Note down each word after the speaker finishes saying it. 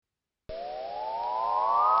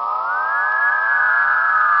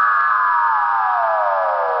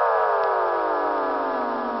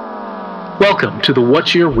Welcome to the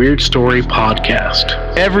What's Your Weird Story podcast.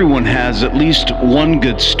 Everyone has at least one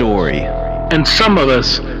good story. And some of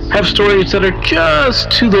us have stories that are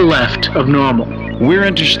just to the left of normal. We're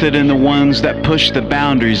interested in the ones that push the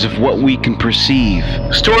boundaries of what we can perceive.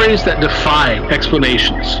 Stories that defy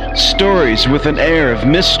explanations. Stories with an air of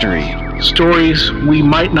mystery. Stories we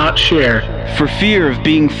might not share for fear of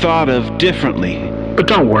being thought of differently. But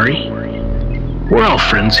don't worry, we're all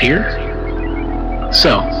friends here.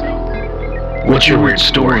 So, what's your weird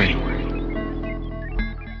story?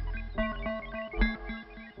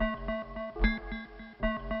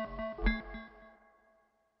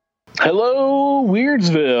 Hello,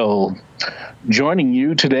 Weirdsville. Joining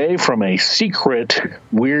you today from a secret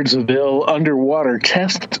Weirdsville underwater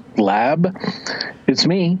test lab. It's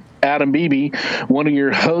me, Adam Beebe, one of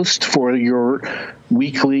your hosts for your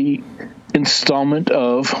weekly installment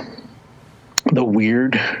of the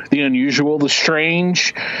weird, the unusual, the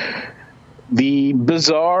strange, the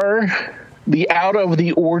bizarre, the out of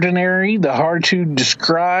the ordinary, the hard to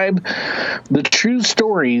describe, the true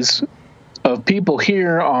stories of people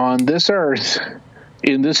here on this earth,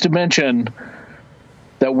 in this dimension,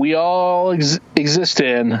 that we all exist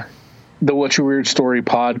in, the What's Your Weird Story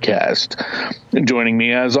podcast. And joining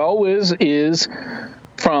me, as always, is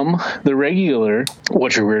from the regular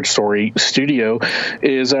What's Your Weird Story studio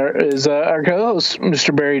is our co-host,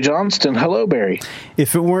 Mr. Barry Johnston. Hello, Barry.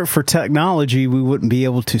 If it weren't for technology, we wouldn't be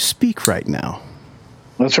able to speak right now.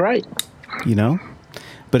 That's right. You know?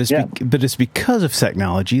 But it's because of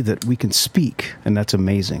technology that we can speak, and that's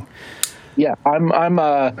amazing. Yeah, I'm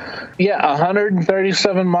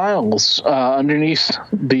 137 miles underneath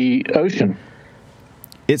the ocean.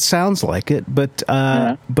 It sounds like it, but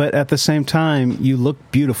at the same time, you look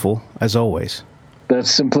beautiful as always. That's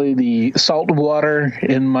simply the salt water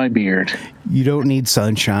in my beard. You don't need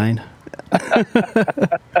sunshine.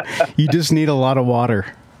 You just need a lot of water.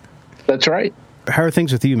 That's right. How are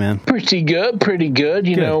things with you, man? Pretty good.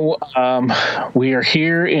 You know, we are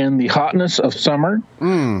here in the hotness of summer.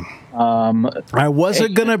 I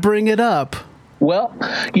wasn't going to bring it up. Well,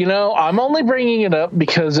 you know, I'm only bringing it up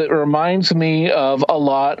because it reminds me of a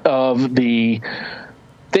lot of the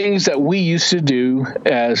things that we used to do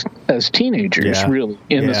as teenagers, really,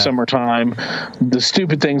 in the summertime, the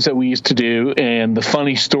stupid things that we used to do and the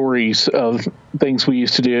funny stories of things we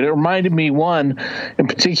used to do. And it reminded me, one in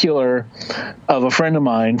particular, of a friend of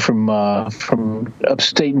mine from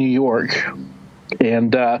upstate New York.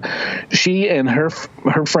 And she and her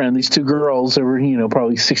friend, these two girls, they were,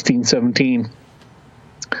 probably 16, 17,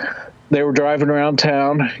 they were driving around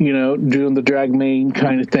town, doing the drag main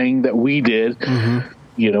kind of thing that we did,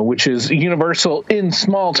 which is universal in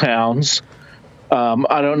small towns.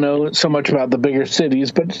 I don't know so much about the bigger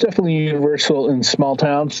cities, but it's definitely universal in small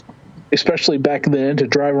towns, especially back then, to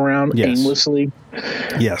drive around aimlessly.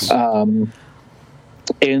 Yes. And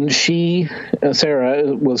she,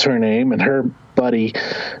 Sarah was her name, and her buddy,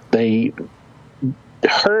 they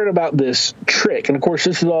heard about this trick. And of course,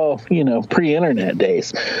 this is all, pre-internet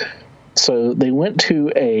days. So they went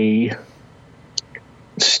to a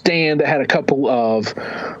stand that had a couple of,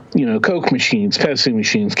 Coke machines, Pepsi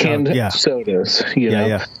machines, canned sodas,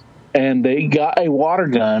 and they got a water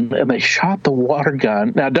gun and they shot the water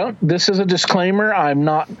gun. Now, this is a disclaimer. I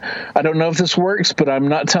don't know if this works, but I'm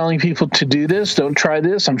not telling people to do this. Don't try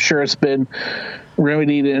this. I'm sure it's been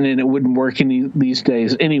remedied and it wouldn't work these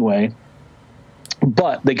days anyway.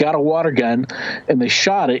 But they got a water gun and they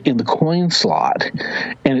shot it in the coin slot,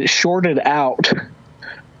 and it shorted out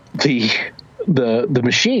the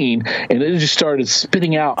machine, and it just started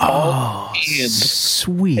spitting out all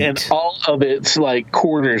sweet, and all of its like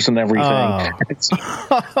quarters and everything.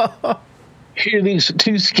 Here these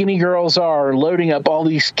two skinny girls are loading up all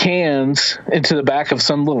these cans into the back of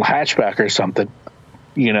some little hatchback or something,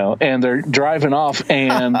 and they're driving off,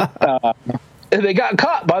 and they got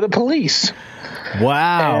caught by the police.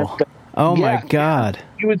 Wow. And, my God.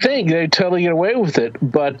 You would think they'd totally get away with it,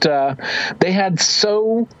 but they had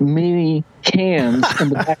so many cans in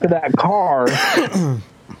the back of that car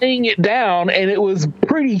laying it down, and it was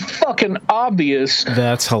pretty fucking obvious.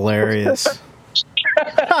 That's hilarious.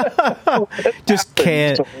 Just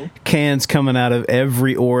cans coming out of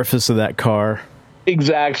every orifice of that car.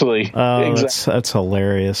 Exactly. Oh, that's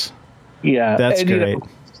hilarious. Yeah. That's great.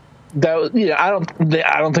 I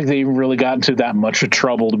don't think they really got into that much of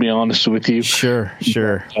trouble, to be honest with you. Sure.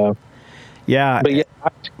 Yeah. But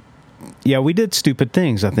yeah, we did stupid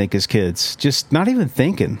things, I think, as kids. Just not even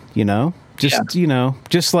thinking,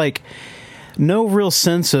 just like no real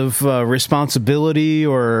sense of responsibility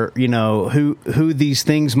or, who these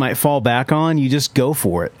things might fall back on. You just go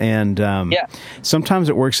for it. And sometimes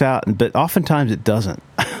it works out, but oftentimes it doesn't.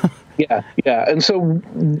 Yeah. And so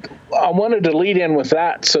I wanted to lead in with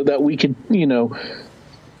that so that we could,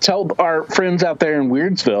 tell our friends out there in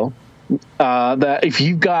Weirdsville that if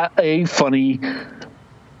you've got a funny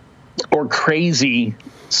or crazy,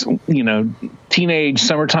 teenage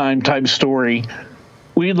summertime type story,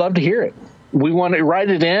 we'd love to hear it. We want to write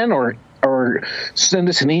it in or send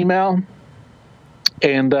us an email,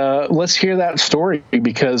 and let's hear that story,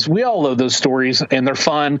 because we all love those stories and they're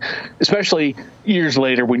fun, especially years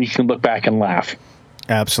later when you can look back and laugh.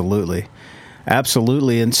 Absolutely.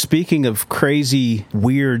 And speaking of crazy,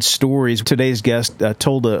 weird stories, today's guest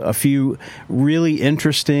told a few really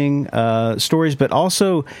interesting stories, but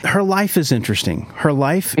also her life is interesting. Her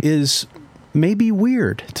life is maybe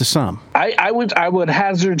weird to some. I would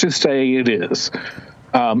hazard to say it is.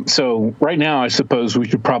 So right now, I suppose we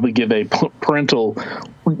should probably give a parental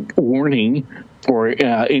warning for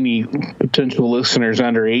any potential listeners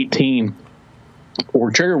under 18,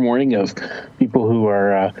 or trigger warning of people who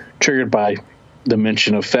are triggered by the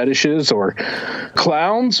mention of fetishes or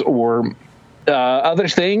clowns or other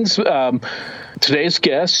things. Today's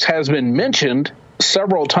guest has been mentioned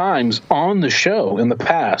several times on the show in the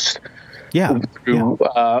past. Through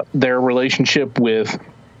their relationship with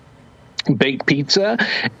Baked Pizza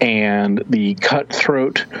and the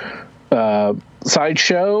Cutthroat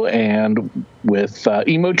sideshow, and with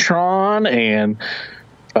Emotron and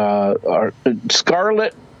our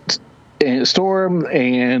Scarlet and Storm,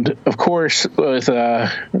 and of course with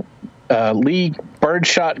Lee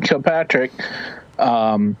Birdshot Kilpatrick,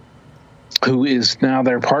 who is now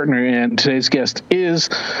their partner. And today's guest is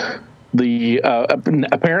the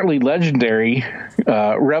apparently legendary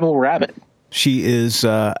Rebel Rabbit. She is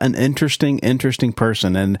an interesting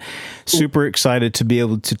person, and super excited to be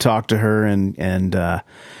able to talk to her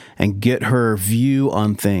and get her view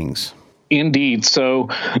on things. Indeed. So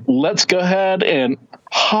let's go ahead and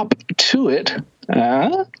hop to it.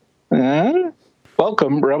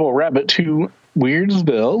 Welcome, Rebel Rabbit, to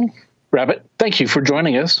Weirdsville. Rabbit, thank you for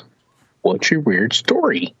joining us. What's your weird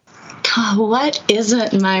story? What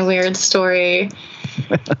isn't my weird story?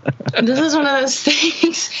 This is one of those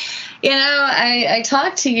things. I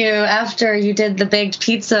talked to you after you did the Baked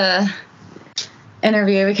Pizza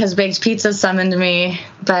interview, because Baked Pizza summoned me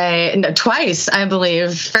twice, I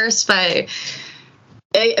believe. First by,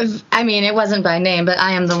 it wasn't by name, but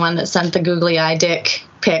I am the one that sent the googly eye dick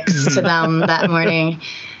pics to them that morning.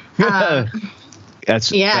 It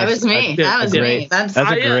was me. That was me. That's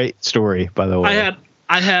a great story, by the way.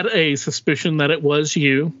 I had a suspicion that it was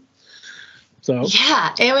you. So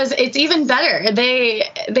it's even better. They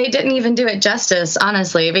didn't even do it justice,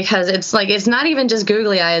 honestly, because it's not even just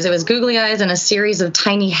googly eyes. It was googly eyes and a series of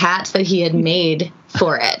tiny hats that he had made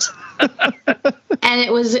for it. And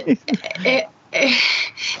it was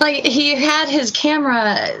he had his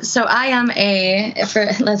camera. So I am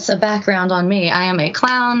that's a background on me. I am a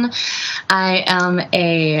clown. I am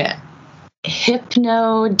a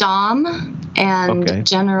hypno dom and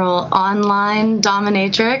general online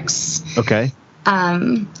dominatrix. Okay.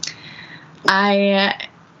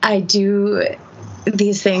 I do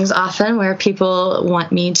these things often where people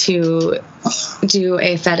want me to do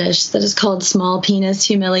a fetish that is called small penis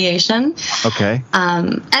humiliation. Okay.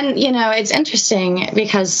 And it's interesting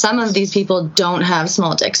because some of these people don't have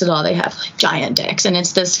small dicks at all. They have giant dicks, and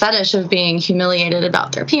it's this fetish of being humiliated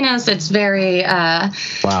about their penis. It's very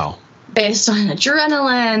wow. Based on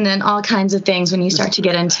adrenaline and all kinds of things when you start to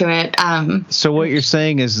get into it. So what you're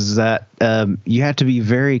saying is that you have to be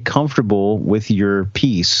very comfortable with your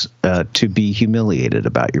piece to be humiliated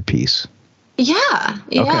about your piece. Yeah.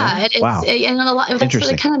 Okay. Wow. And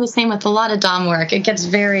that's kind of the same with a lot of dom work. It gets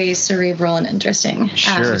very cerebral and interesting.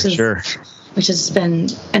 Sure. Which has been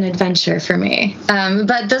an adventure for me.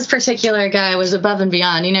 But this particular guy was above and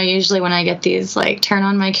beyond. Usually when I get these turn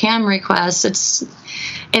on my cam requests,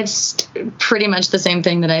 it's pretty much the same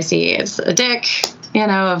thing that I see. It's a dick,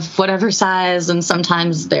 of whatever size, and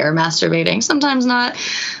sometimes they're masturbating, sometimes not.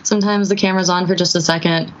 Sometimes the camera's on for just a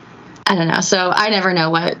second. I don't know. So I never know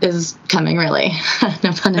what is coming, really.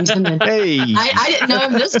 No pun intended. Hey. I didn't know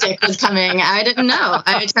if this dick was coming. I didn't know.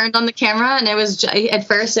 I turned on the camera, and at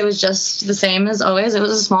first it was just the same as always. It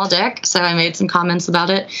was a small dick, so I made some comments about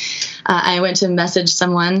it. I went to message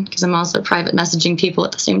someone, because I'm also private messaging people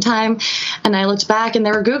at the same time, and I looked back, and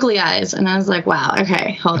there were googly eyes, and I was like, wow,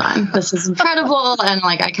 okay, hold on. This is incredible, and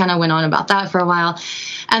I kind of went on about that for a while.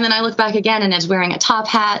 And then I looked back again, and it's wearing a top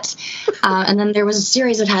hat, and then there was a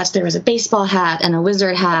series of hats. There was a baseball hat and a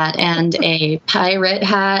wizard hat and a pirate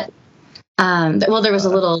hat. Well, there was a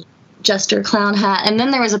little jester clown hat, and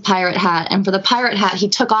then there was a pirate hat. And for the pirate hat, he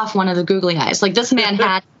took off one of the googly eyes. Like, this man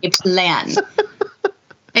had a plan.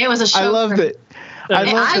 It was a show. I loved it. I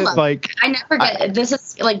never get this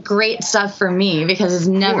is like great stuff for me because it's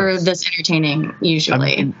never this entertaining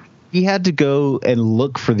usually. I mean, he had to go and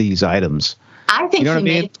look for these items. I think he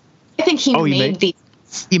made these.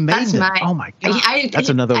 He made them. Oh my god, that's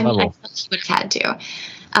another level. I feel he would have had to.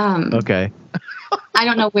 Okay. I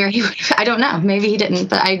don't know where he would. I don't know. Maybe he didn't,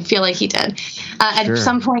 but I feel like he did. At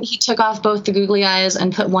some point, he took off both the googly eyes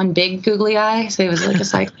and put one big googly eye, so he was like a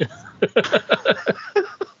cycle.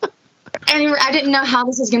 And I didn't know how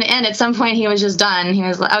this was going to end. At some point, he was just done. He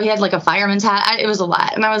was like, he had like a fireman's hat. It was a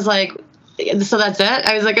lot. And I was like, so that's it?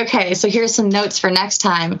 I was like, okay, so here's some notes for next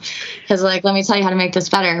time. Because, like, let me tell you how to make this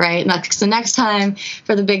better, right? So next time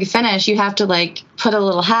for the big finish, you have to, like, put a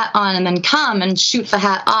little hat on and then come and shoot the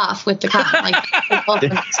hat off with the cup. Like,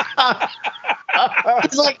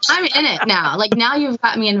 it's like, I'm in it now. Like, now you've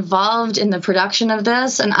got me involved in the production of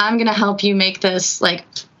this, and I'm going to help you make this, like,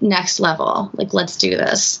 next level. Like, let's do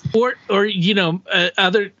this. Or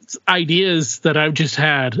other ideas that I've just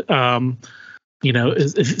had,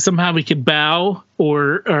 if somehow we could bow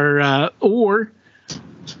or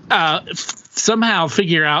somehow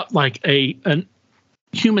figure out like a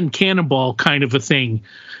human cannonball kind of a thing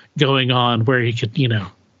going on where he could,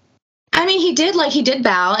 I mean, he did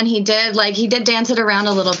bow, and he did dance it around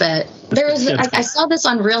a little bit. I saw this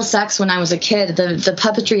on Real Sex when I was a kid, the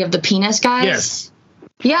puppetry of the penis guys. Yes.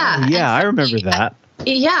 Yeah. Yeah, I remember that.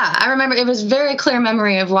 Yeah, I remember. It was very clear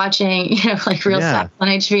memory of watching, like Real Sex on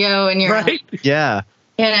HBO, and you're right.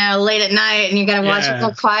 Late at night, and you got to watch it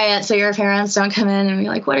real quiet so your parents don't come in and be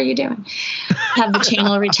like, "What are you doing?" Have the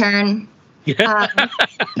channel return. Yeah.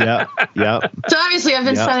 So obviously, I've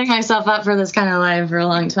been setting myself up for this kind of life for a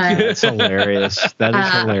long time. That's hilarious. That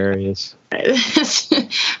is hilarious.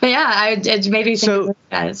 But yeah, it made me think of those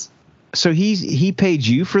guys. So he paid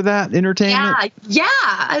you for that entertainment? Yeah.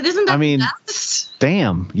 Isn't that the best?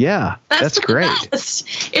 Damn. Yeah. That's great. Best.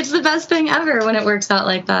 It's the best thing ever when it works out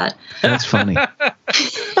like that. That's funny.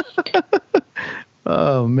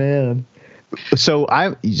 Oh man. So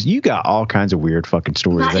you got all kinds of weird fucking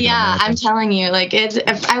stories. I'm telling you, like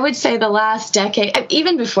I would say the last decade,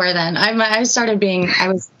 even before then, I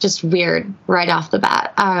was just weird right off the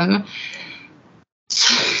bat.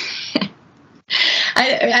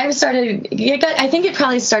 I think it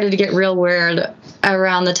probably started to get real weird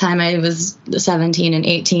around the time I was 17 and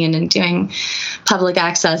 18 and doing public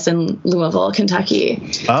access in Louisville,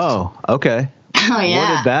 Kentucky. Oh, okay. Oh,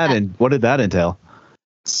 yeah. What did that entail?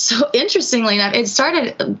 So interestingly enough,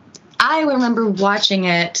 I remember watching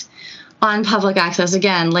it on public access,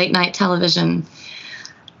 again, late night television.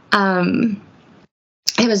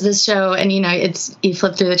 It was this show, and you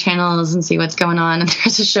flip through the channels and see what's going on, and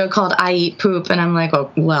there's a show called I Eat Poop, and I'm like,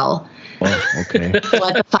 oh, well, okay.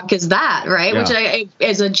 What the fuck is that, right? Yeah. Which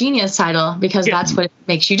is a genius title, because that's what it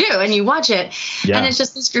makes you do, and you watch it, and it's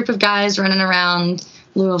just this group of guys running around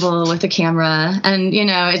Louisville with a camera, and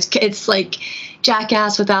it's like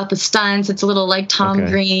Jackass without the stunts. It's a little like Tom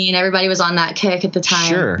Green. Everybody was on that kick at the time.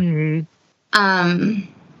 Sure. Mm-hmm.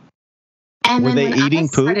 And were they eating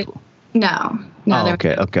poop? No. Oh,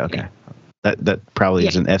 okay. That probably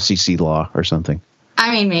is an FCC law or something.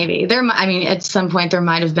 I mean, maybe at some point there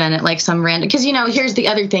might have been at like some random, because here's the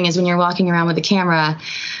other thing is when you're walking around with a camera,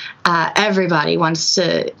 everybody wants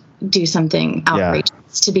to do something outrageous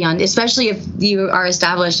to be on, especially if you are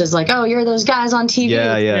established as like, oh, you're those guys on TV.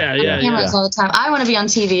 Yeah. Cameras all the time. I want to be on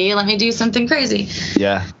TV. Let me do something crazy.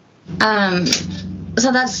 Yeah.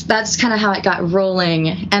 So that's kind of how it got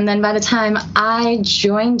rolling. And then by the time I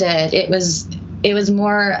joined it, it was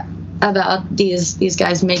more about these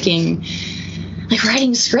guys making, like,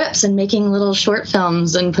 writing scripts and making little short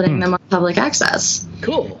films and putting them on public access.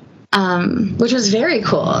 Cool. Which was very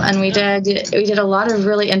cool. And we did a lot of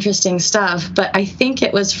really interesting stuff. But I think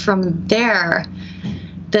it was from there,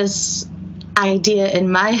 this idea in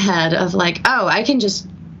my head of like, oh, I can just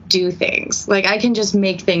do things, like I can just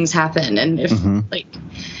make things happen. And if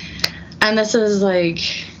and this is like,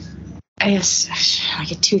 I guess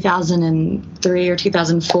like in 2003 or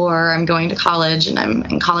 2004, I'm going to college, and I'm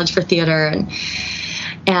in college for theater,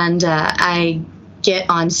 and I get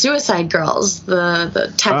on Suicide Girls,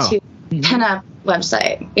 the tattoo pinup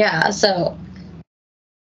website. Yeah, so.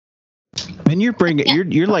 And you're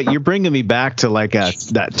bringing me back to like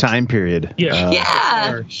that time period.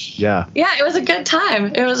 Yeah. It was a good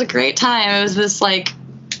time. It was a great time. It was this like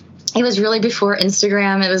it was really before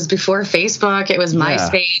Instagram. It was before Facebook. It was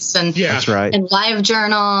MySpace and That's right. and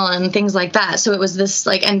LiveJournal and things like that. So it was this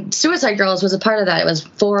like, and Suicide Girls was a part of that. It was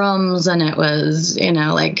forums and it was, you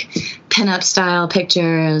know, like pinup style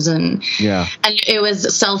pictures and it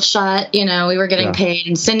was self shot. You know, we were getting paid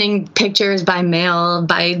and sending pictures by mail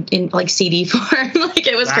in like CD form. Like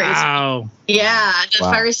it was crazy. Yeah,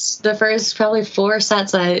 the first probably 4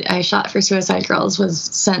 sets I shot for Suicide Girls was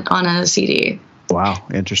sent on a CD. Wow,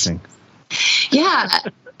 interesting. Yeah.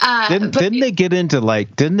 Didn't they get into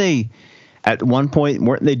didn't they at one point,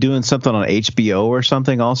 weren't they doing something on HBO or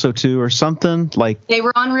something also too, or something like? They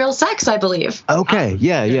were on Real Sex, I believe. Okay,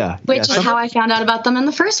 yeah. Which is how I found out about them in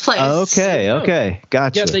the first place. Okay,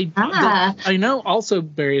 gotcha. Yeah, I know. Also,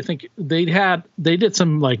 Barry, I think they did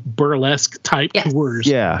some like burlesque type tours.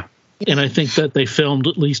 Yeah, and I think that they filmed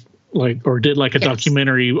at least did a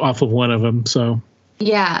documentary off of one of them. So.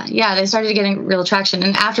 Yeah, they started getting real traction,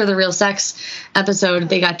 and after the Real Sex episode,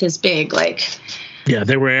 they got this big Yeah,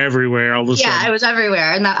 they were everywhere all of a sudden. Yeah, I was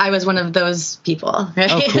everywhere, and I was one of those people.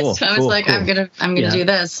 Right? Oh, cool. So I was I'm gonna do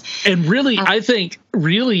this. And really, I think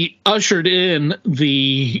really ushered in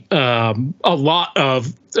the a lot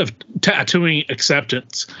of tattooing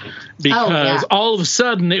acceptance, because all of a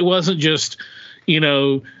sudden it wasn't just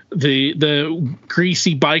the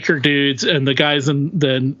greasy biker dudes and the guys in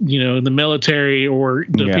the military or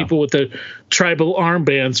the people with the tribal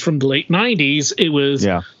armbands from the late 90s. It was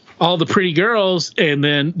all the pretty girls, and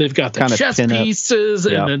then they've got the chest pieces,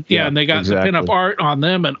 and then and they got the pinup art on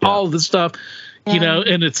them and all of this stuff.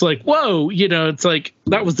 And it's like, whoa, it's like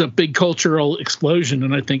that was a big cultural explosion,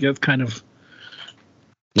 and I think that's kind of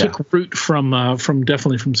took root from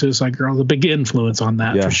definitely from Suicide Girls, a big influence on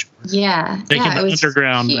that for sure. Yeah, making the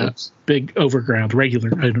underground big overground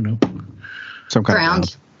regular. I don't know, some kind of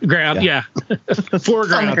ground,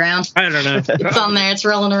 foreground, on the ground. I don't know. It's on there. It's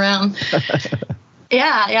rolling around.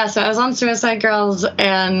 Yeah. So I was on Suicide Girls,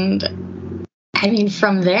 and I mean,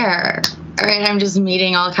 from there, right, I'm just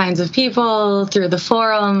meeting all kinds of people through the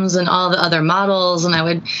forums and all the other models, and I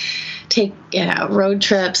would take road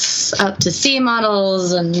trips up to see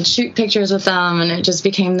models and shoot pictures with them, and it just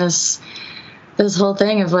became this whole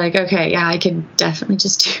thing of like, okay, I could definitely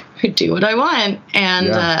just do what I want,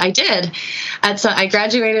 and I did. So I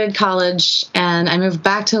graduated college and I moved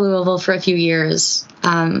back to Louisville for a few years,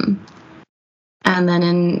 and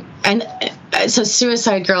then so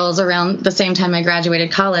Suicide Girls, around the same time I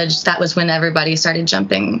graduated college, that was when everybody started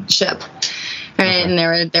jumping ship, right? And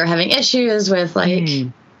they were having issues with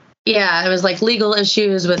it was like legal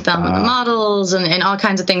issues with them and the models, and all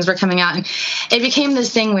kinds of things were coming out. And it became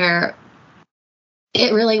this thing where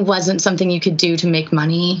it really wasn't something you could do to make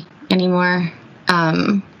money anymore,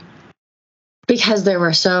 because there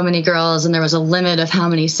were so many girls and there was a limit of how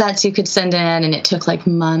many sets you could send in, and it took like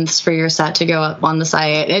months for your set to go up on the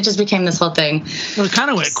site. It just became this whole thing. Well, it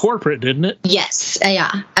kind of went corporate, didn't it? Yes.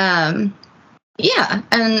 And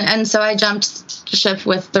so I jumped ship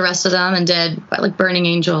with the rest of them and did like Burning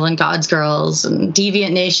Angel and God's Girls and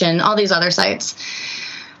Deviant Nation, all these other sites.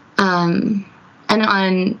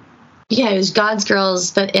 It was God's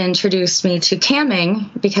Girls that introduced me to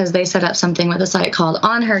camming, because they set up something with a site called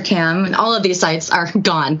On Her Cam, and all of these sites are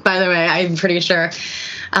gone, by the way. I'm pretty sure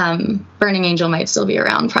Burning Angel might still be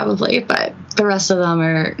around probably, but the rest of them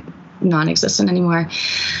are non-existent anymore.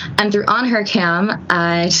 And through On Her Cam,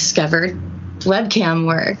 I discovered webcam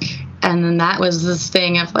work, and then that was this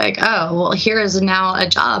thing of like, oh well, here is now a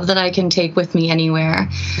job that I can take with me anywhere.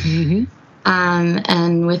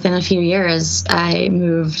 And within a few years I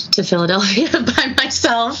moved to Philadelphia by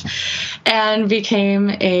myself and became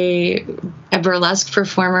a burlesque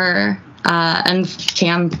performer,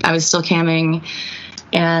 and I was still camming,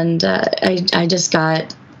 and I just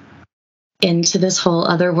got into this whole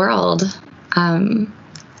other world.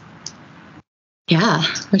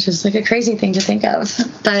 Which is like a crazy thing to think of.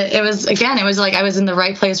 But it was like I was in the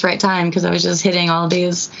right place, right time, because I was just hitting all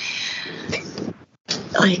these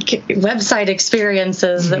like website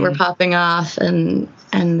experiences that were popping off, and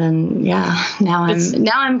then now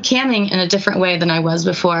I'm camming in a different way than I was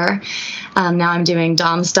before. Now I'm doing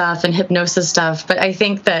dom stuff and hypnosis stuff, but I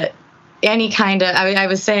think that any kind of I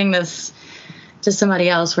was saying this to somebody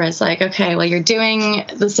else where it's like, okay, well, you're doing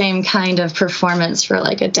the same kind of performance for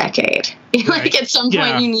like a decade. Like at some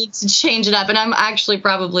point you need to change it up. And I'm actually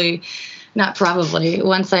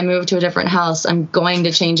once I move to a different house, I'm going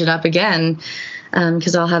to change it up again,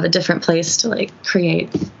 because I'll have a different place to like create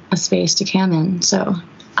a space to cam in. So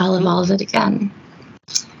I'll evolve it again.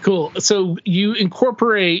 Cool. So you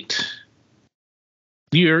incorporate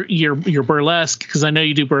your burlesque, because I know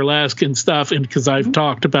you do burlesque and stuff, and because I've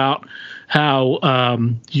talked about how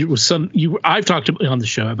I've talked on the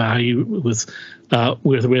show about how you with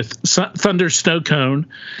Thunder Snow Cone,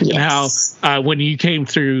 and how when you came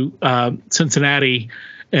through Cincinnati,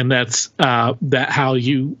 and that's how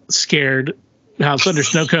Thunder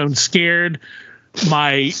Snow Cone scared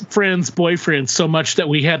my friend's boyfriend so much that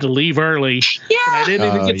we had to leave early. Yeah, and I didn't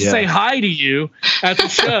even get to say hi to you at the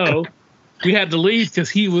show. We had to leave because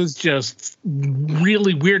he was just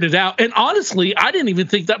really weirded out. And honestly, I didn't even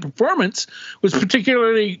think that performance was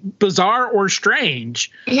particularly bizarre or strange.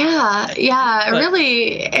 Yeah,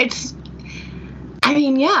 really. I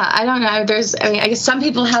don't know. I guess some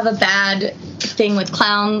people have a bad thing with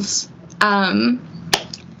clowns. I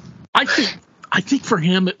think for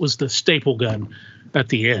him it was the staple gun at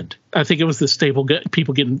the end. I think it was the staple gun,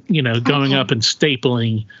 people getting, going up and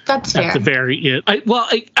stapling. That's fair. At the very end.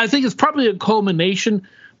 I think it's probably a culmination,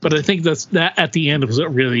 but I think that at the end was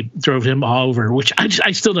what really drove him all over, which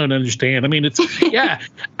I still don't understand. I mean, it's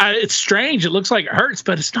it's strange. It looks like it hurts,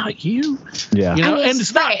 but it's not you. Yeah. And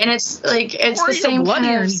it's not. And it's like it's the same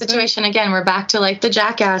kind of situation again. We're back to like the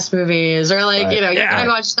Jackass movies, or like you gotta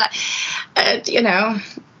watch that.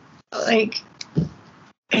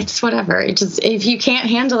 It's whatever. It just, if you can't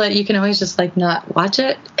handle it, you can always just like not watch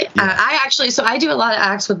it. I do a lot of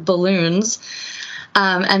acts with balloons,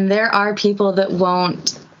 and there are people that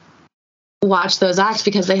won't watch those acts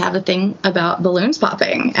because they have a thing about balloons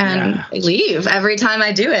popping and leave every time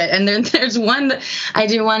I do it. And then there's one that I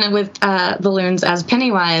do one with balloons as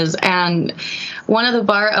Pennywise, and one of the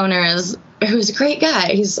bar owners, who's a great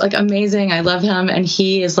guy, he's like amazing, I love him, and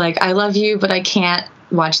he is like, I love you, but I can't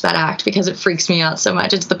watch that act because it freaks me out so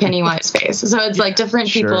much. It's the Pennywise face. So it's like different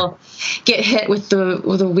people get hit with the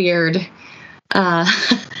weird with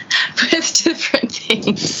different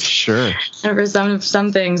things. Sure. And for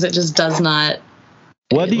some things it just does not.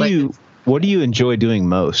 What do you enjoy doing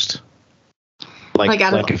most? Like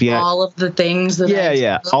out of all of the things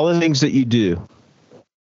that all the things that you do.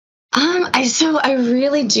 I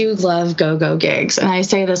really do love go-go gigs, and I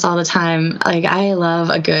say this all the time. Like, I love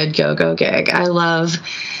a good go-go gig. I love,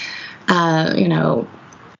 I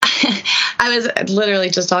was literally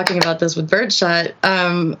just talking about this with Birdshot.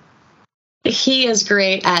 He is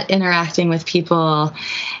great at interacting with people,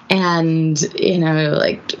 and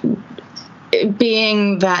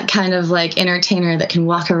being that kind of like entertainer that can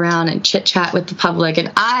walk around and chit chat with the public.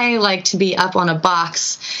 And I like to be up on a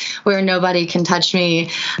box where nobody can touch me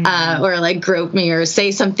or like grope me or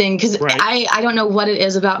say something. Cause I don't know what it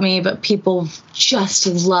is about me, but people just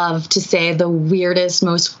love to say the weirdest,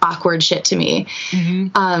 most awkward shit to me.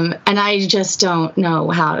 And I just don't know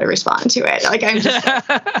how to respond to it. Like, I'm just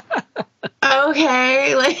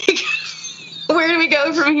okay, like, where do we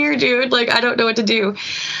go from here, dude? Like, I don't know what to do.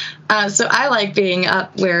 So I like being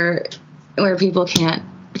up where people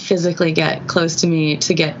physically get close to me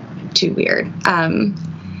to get too weird. I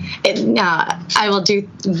will do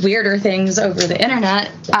weirder things over the internet.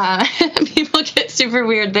 People get super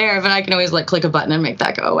weird there, but I can always click a button and make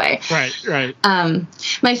that go away. Right.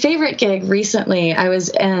 My favorite gig recently, I was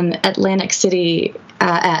in Atlantic City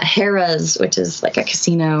at Harrah's, which is like a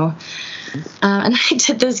casino. And I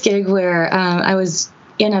did this gig where I was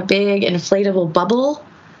in a big inflatable bubble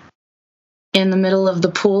in the middle of the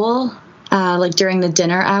pool, like during the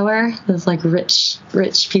dinner hour. It was like rich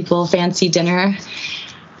people, fancy dinner.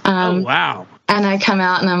 Oh, wow. And I come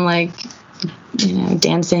out and I'm like,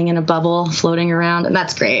 dancing in a bubble, floating around. And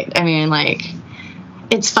that's great. I mean, like,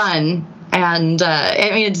 it's fun. And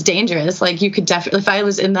it's dangerous. Like, you could definitely, if I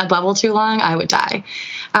was in that bubble too long, I would die.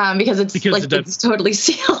 Because it's totally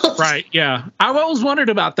sealed. Right. Yeah. I've always wondered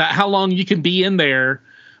about that, how long you can be in there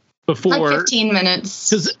before. Like 15 minutes.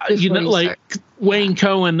 Because, Wayne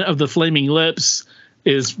Cohen of the Flaming Lips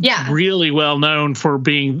is really well known for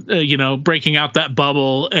being, breaking out that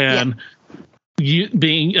bubble and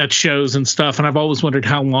being at shows and stuff. And I've always wondered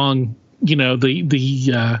how long,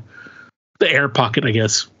 the air pocket, I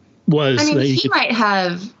guess, was. I mean,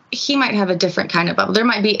 he might have a different kind of bubble. There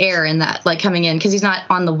might be air in that, like, coming in, because he's not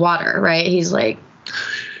on the water, right? He's like.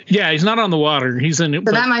 Yeah, he's not on the water. He's in it.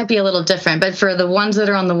 So that might be a little different. But for the ones that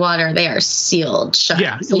are on the water, they are sealed shut.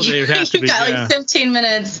 Yeah, so they would have to be. You've got 15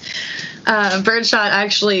 minutes. Birdshot,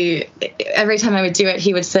 actually, every time I would do it,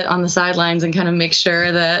 he would sit on the sidelines and kind of make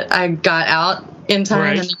sure that I got out in time.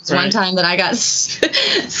 Right, and there was one time that I got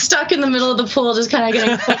stuck in the middle of the pool, just kind of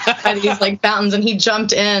getting pushed by these fountains, and he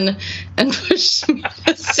jumped in and pushed me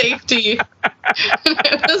to safety.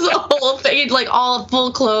 It was a whole thing, all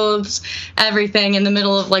full clothes, everything, in the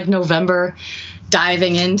middle of November,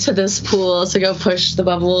 diving into this pool to go push the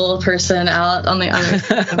bubble person out on the other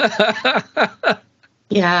side.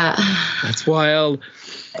 Yeah. That's wild.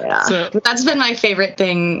 Yeah. So, but that's been my favorite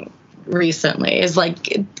thing recently, is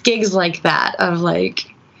like gigs like that, of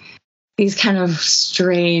like these kind of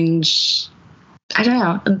strange, I don't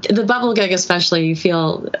know, the bubble gig especially, you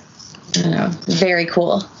feel, I don't know, very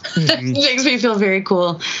cool. Mm-hmm. It makes me feel very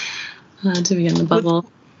cool to be in the bubble.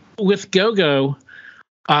 With go-go,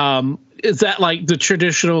 is that like the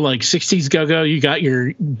traditional like 60s go-go? You got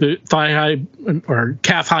your thigh-high or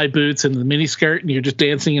calf-high boots and the mini skirt, and you're just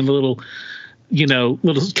dancing in a little,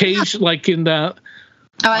 little cage like in the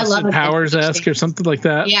I love it. Powers-esque or something like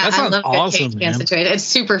that. Yeah, that sounds awesome, man. It's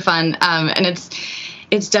super fun, and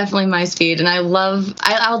it's definitely my speed. And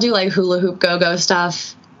I'll do like hula hoop go-go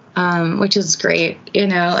stuff, which is great.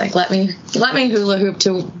 Like let me hula hoop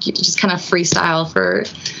to just kind of freestyle for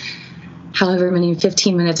however many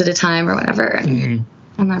 15 minutes at a time or whatever, and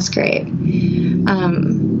that's great.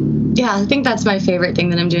 Yeah, I think that's my favorite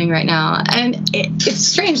thing that I'm doing right now. And it's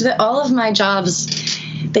strange that all of my jobs,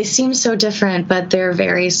 they seem so different, but they're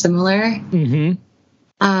very similar. Mm-hmm.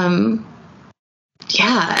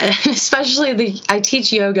 Yeah, especially I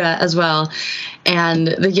teach yoga as well, and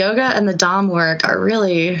the yoga and the Dom work are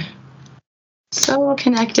really so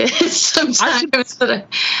connected sometimes.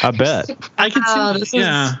 I bet. I can see.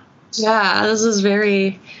 This is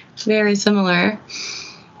very, very similar.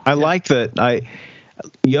 I like that.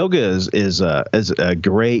 Yoga is a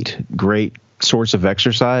great source of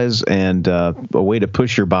exercise and a way to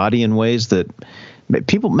push your body in ways that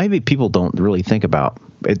people don't really think about.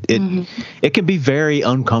 It can be very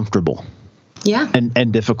uncomfortable. Yeah.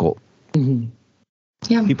 And difficult. Mm-hmm.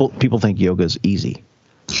 Yeah. People think yoga is easy.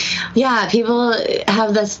 Yeah, people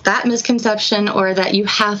have that misconception, or that you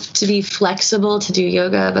have to be flexible to do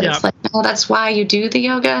yoga, but it's like, no, that's why you do the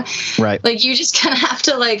yoga. Right. Like you just kind of have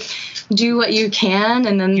to like do what you can,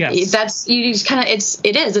 and then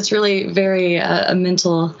it's really very a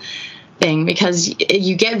mental thing, because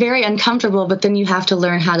you get very uncomfortable, but then you have to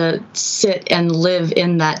learn how to sit and live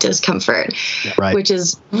in that discomfort, right. Which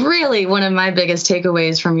is really one of my biggest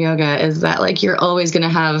takeaways from yoga, is that like you're always going to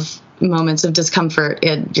have moments of discomfort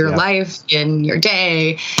in your life, in your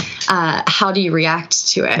day. How do you react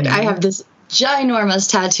to it? Mm-hmm. I have this ginormous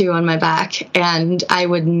tattoo on my back, and I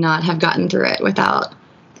would not have gotten through it without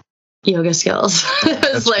yoga skills.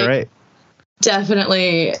 That's like great.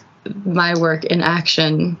 Definitely my work in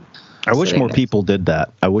action. I wish more people did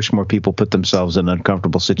that. I wish more people put themselves in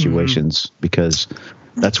uncomfortable situations, because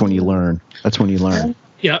that's when you learn.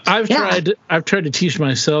 Yeah, I've tried to teach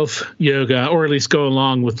myself yoga, or at least go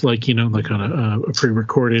along with like on a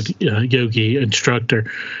pre-recorded yogi instructor.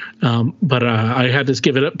 But I had to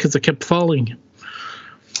give it up because I kept falling.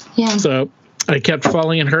 Yeah. So I kept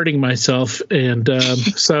falling and hurting myself, and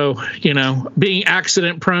so being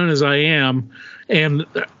accident prone as I am, and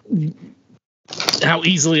how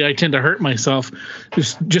easily I tend to hurt myself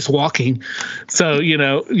just walking. So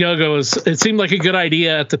yoga it seemed like a good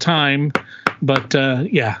idea at the time. But,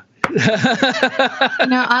 yeah.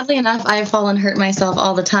 Oddly enough, I fall and hurt myself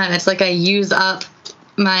all the time. It's like I use up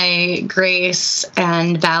my grace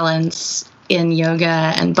and balance in yoga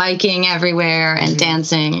and biking everywhere and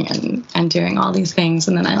dancing and doing all these things.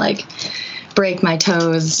 And then I like break my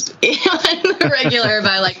toes in the regular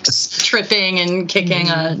by like tripping and kicking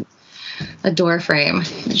a door frame,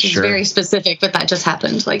 which is very specific, but that just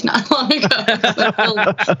happened like not long ago.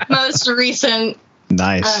 The most recent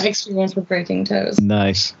experience with breaking toes.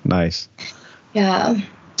 Nice. Yeah.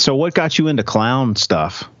 So what got you into clown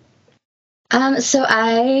stuff? So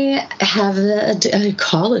I have a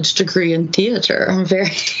college degree in theater. I'm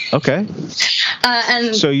very okay.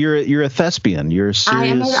 And so you're a thespian. You're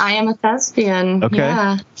serious. I am a thespian. Okay.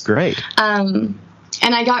 Yeah. Great. And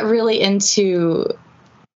I got really into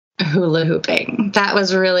hula hooping. That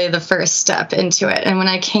was really the first step into it. And when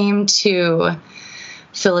I came to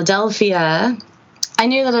Philadelphia, I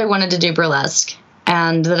knew that I wanted to do burlesque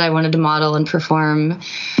and that I wanted to model and perform.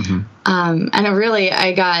 Mm-hmm. And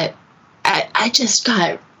I just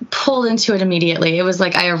got pulled into it immediately. It was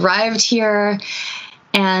like I arrived here,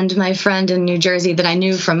 and my friend in New Jersey that I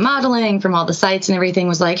knew from modeling, from all the sites and everything,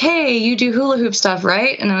 was like, "Hey, you do hula hoop stuff,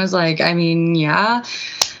 right?" And I was like, "I mean, yeah."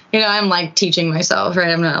 I'm like teaching myself, right?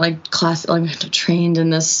 I'm not like I'm trained in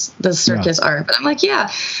this circus art, but I'm like,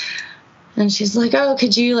 yeah. And she's like, "Oh,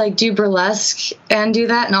 could you like do burlesque and do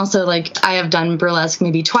that?" And also like I have done burlesque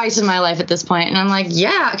maybe twice in my life at this point. And I'm like,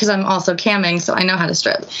 yeah, because I'm also camming, so I know how to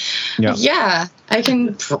strip. Yeah, I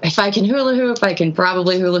can. If I can hula hoop, I can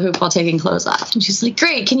probably hula hoop while taking clothes off. And she's like,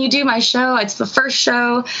 "Great, can you do my show? It's the first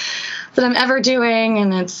show that I'm ever doing.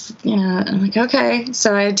 And it's, I'm like, okay.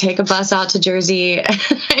 So I take a bus out to Jersey and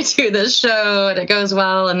I do this show and it goes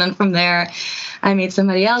well. And then from there, I meet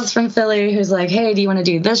somebody else from Philly who's like, hey, do you want to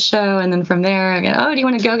do this show? And then from there, I go, oh, do you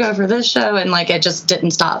want to go for this show? And like, it just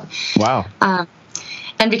didn't stop. Wow.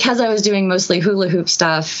 And because I was doing mostly hula hoop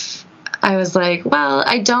stuff, I was like, well,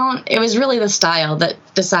 it was really the style that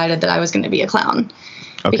decided that I was going to be a clown.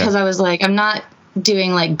 Okay. Because I was like, I'm not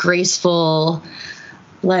doing like graceful,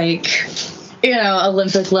 like,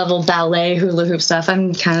 Olympic level ballet hula hoop stuff.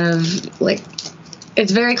 I'm kind of like,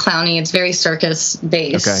 it's very clowny. It's very circus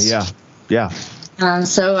based. Okay. Yeah. Yeah.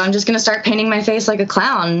 So I'm just going to start painting my face like a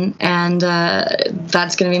clown, and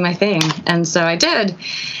that's going to be my thing. And so I did.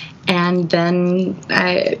 And then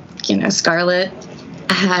Scarlett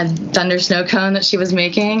had Thunder Snow Cone that she was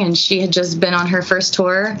making, and she had just been on her first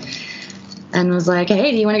tour and was like,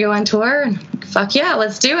 hey, do you want to go on tour? Fuck yeah,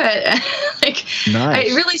 let's do it. Like,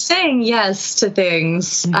 nice. Really saying yes to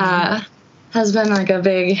things has been like a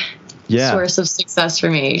big source of success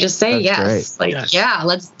for me. Just say yes. Great. Like, yes. Yeah,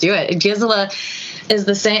 let's do it. Gisela is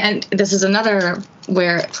the same, and this is another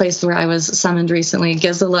place where I was summoned recently.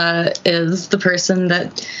 Gisela is the person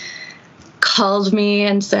that called me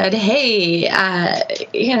and said, hey,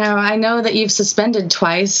 I know that you've suspended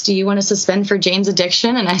twice. Do you want to suspend for Jane's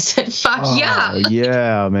Addiction? And I said, fuck yeah.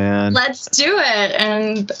 Yeah, man. Let's do it.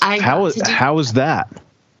 And how was that?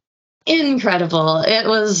 Incredible. It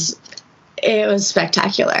was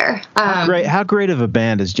spectacular. How great of a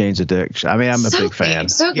band is Jane's Addiction? I mean, I'm a big fan.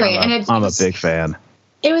 So great. I'm a big fan.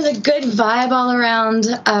 It was a good vibe all around.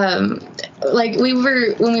 Like when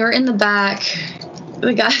we were in the back,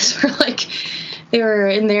 the guys were like, they were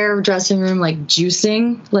in their dressing room, like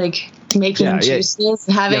juicing, like making juices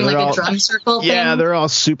and having like a drum circle thing. Yeah, they're all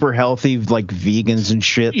super healthy, like vegans and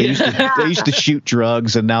shit. They used to shoot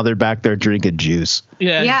drugs, and now they're back there drinking juice.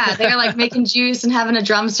 Yeah, they're like making juice and having a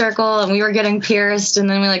drum circle, and we were getting pierced, and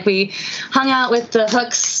then we hung out with the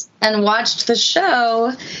Hooks and watched the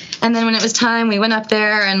show, and then when it was time, we went up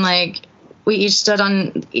there and like we each stood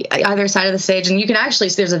on either side of the stage, and you can actually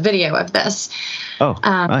see there's a video of this. Oh,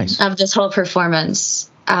 nice. Of this whole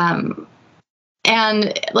performance. And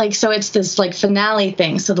like, so it's this like finale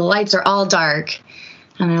thing. So the lights are all dark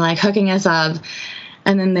and they're like hooking us up,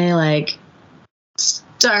 and then they like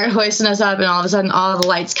start hoisting us up, and all of a sudden all the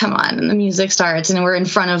lights come on and the music starts, and we're in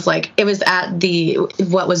front of like, it was at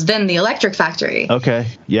what was then the Electric Factory. Okay.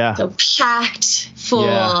 Yeah. So packed full.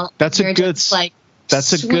 Yeah. That's a good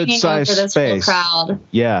size space. Crowd.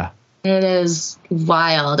 Yeah. It is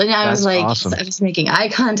wild. And I was like, awesome. I was making eye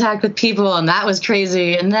contact with people, and that was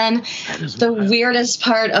crazy. And then the weirdest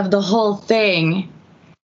part of the whole thing,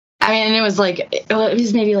 I mean, it was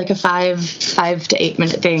maybe like a 5 to 8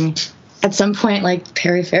 minute thing. At some point, like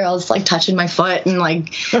Perry Farrell's like touching my foot, and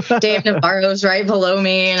like Dave Navarro's right below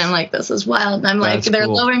me, and I'm like, this is wild. And I'm like, they're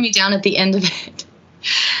lowering me down at the end of it.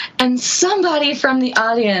 And somebody from the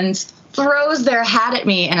audience throws their hat at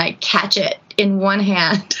me, and I catch it in one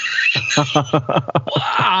hand.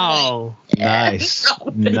 Wow. Nice.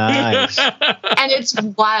 Nice. And it's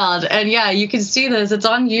wild. And yeah, you can see this. It's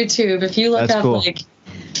on YouTube. If you look up like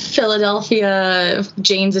Philadelphia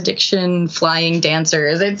Jane's Addiction flying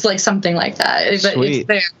dancers, it's like something like that. But it's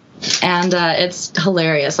there. And it's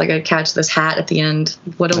hilarious. Like I catch this hat at the end.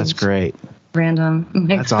 That's great. Random.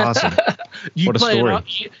 That's awesome. What a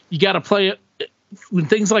story. You got to play it when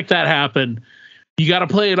things like that happen. You got to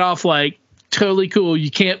play it off like totally cool.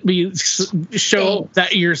 You can't be show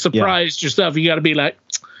that you're surprised yourself. You got to be like,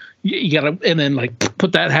 you got to, and then like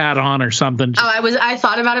put that hat on or something. Oh, I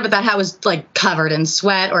thought about it, but that hat was like covered in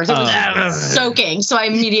sweat, or it was soaking. So I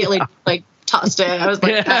immediately like tossed it. I was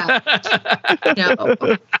like,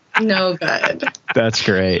 no good. That's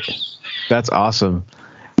great. That's awesome,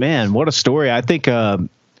 man. What a story. I think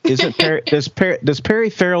does Perry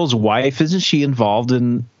Farrell's wife, isn't she involved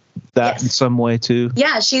in that in some way too?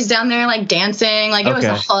 Yeah, she's down there like dancing. Like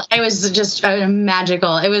it was just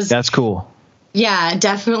magical. That's cool. Yeah,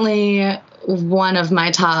 definitely one of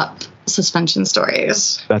my top suspension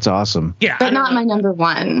stories. That's awesome. Yeah, but not my number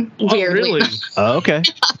one. Weirdly. Really? Oh, okay.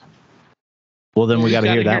 Well, then we got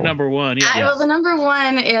to hear that one. Number one. Yeah. Well, the number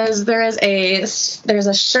one is there's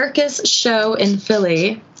a circus show in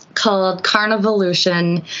Philly called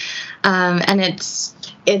Carnivolution, and it's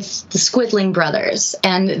the Squidling Brothers,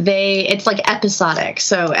 and it's like episodic.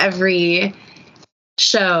 So every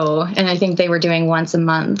show, and I think they were doing once a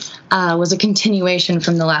month, was a continuation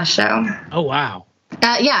from the last show. Oh, wow.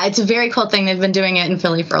 Yeah, it's a very cool thing. They've been doing it in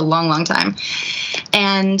Philly for a long, long time.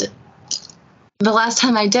 And the last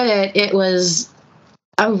time I did it, it was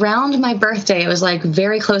around my birthday. It was like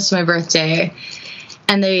very close to my birthday.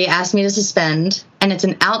 and they asked me to suspend, and it's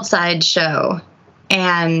an outside show.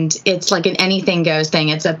 And it's like an anything goes thing.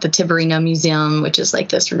 It's at the Tiberino Museum, which is like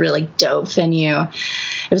this really dope venue.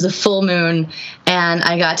 It was a full moon, and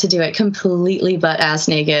I got to do it completely butt-ass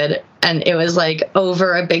naked. And it was like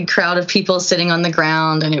over a big crowd of people sitting on the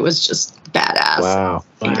ground, and it was just badass. Wow.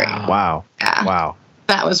 And great. Wow. Yeah. Wow.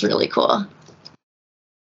 That was really cool.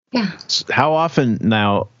 Yeah. How often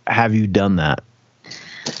now have you done that?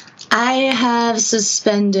 I have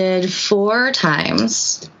suspended 4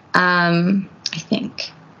 times. I think.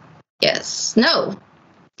 Yes. No.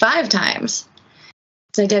 5 times.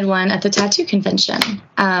 So I did one at the tattoo convention.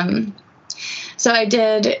 So I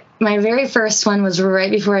did, my very first one was right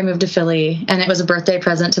before I moved to Philly, and it was a birthday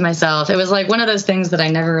present to myself. It was like one of those things that I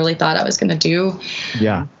never really thought I was going to do.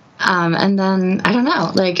 Yeah. And then, I don't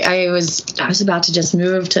know, like I was about to just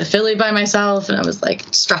move to Philly by myself, and I was like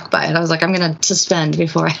struck by it. I was like, I'm going to suspend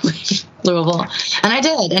before I leave Louisville. And I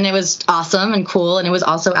did. And it was awesome and cool. And it was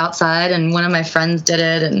also outside, and one of my friends did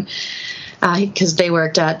it. And because they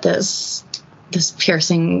worked at this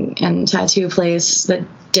piercing and tattoo place that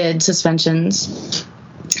did suspensions.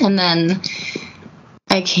 And then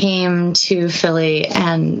I came to Philly,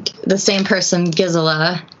 and the same person,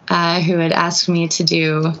 Gisela, who had asked me to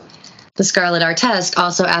do the Scarlet Artesque,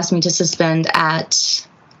 also asked me to suspend at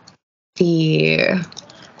the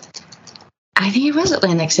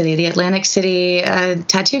Atlantic City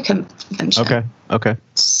tattoo convention. Okay.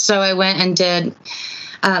 So I went and did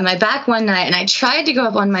my back one night, and I tried to go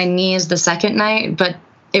up on my knees the second night, but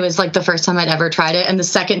it was like the first time I'd ever tried it. And the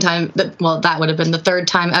second time, that would have been the third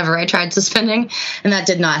time ever I tried suspending, and that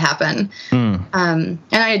did not happen. And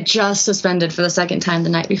I had just suspended for the second time the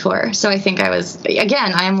night before. So I think I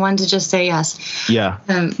am one to just say yes. Yeah.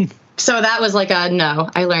 So that was like a no.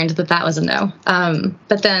 I learned that was a no.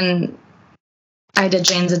 But then I did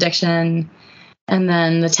Jane's Addiction, and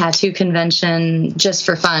then the tattoo convention just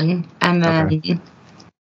for fun. And then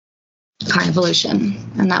Carnivolution,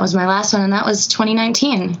 and that was my last one, and that was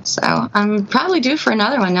 2019. So I'm probably due for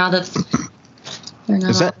another one now that they're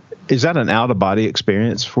not. Is that an out of body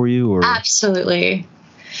experience for you, or? Absolutely.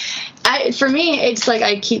 For me, it's like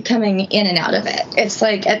I keep coming in and out of it. It's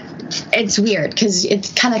like it's weird because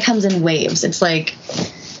it kind of comes in waves. It's like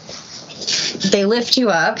they lift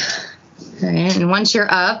you up, right? And once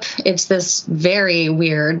you're up, it's this very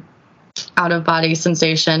weird out of body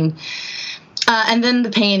sensation. And then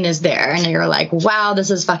the pain is there, and you're like, wow, this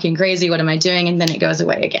is fucking crazy. What am I doing? And then it goes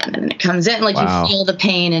away again, and then it comes in. Like, you feel the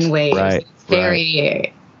pain in waves. Right, it's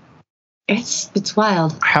very, it's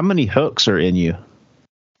wild. How many hooks are in you?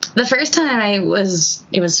 The first time it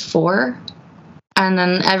was 4. And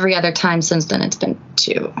then every other time since then, it's been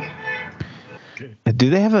 2. Do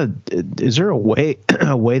they have is there a way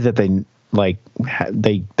that they, like,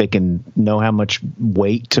 they can know how much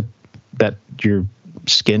weight that your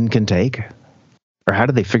skin can take? Or how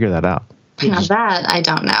do they figure that out? Now that I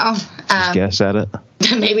don't know. Just guess at it.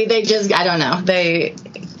 Maybe they just, I don't know. They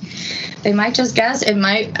might just guess. It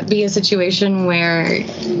might be a situation where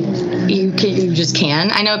you just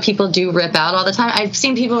can. I know people do rip out all the time. I've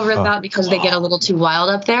seen people rip out because they get a little too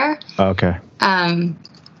wild up there. Okay.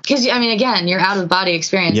 Because, I mean, again, you're out of body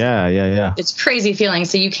experience. Yeah. It's crazy feeling,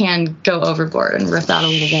 so you can go overboard and rip out a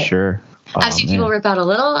little bit. Sure. I've seen people rip out a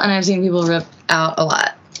little, and I've seen people rip out a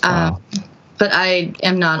lot. But I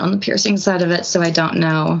am not on the piercing side of it, so I don't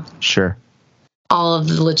know. Sure. All of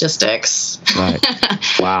the logistics. Right.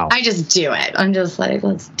 Wow. I just do it. I'm just like,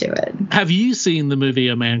 let's do it. Have you seen the movie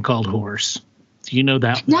A Man Called Horse? Do you know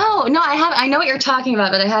that? No, I have. I know what you're talking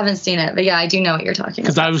about, but I haven't seen it. But yeah, I do know what you're talking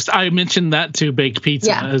about. Because I mentioned that to Baked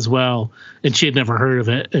Pizza as well, and she had never heard of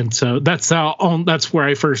it, and so that's where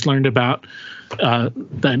I first learned about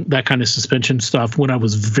that kind of suspension stuff when I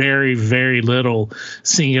was very, very little,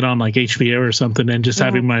 seeing it on like HBO or something, and just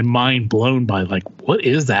having my mind blown by like, what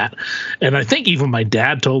is that? And I think even my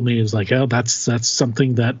dad told me, he was like, oh, that's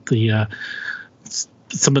something that the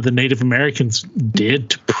some of the Native Americans did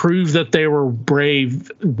to prove that they were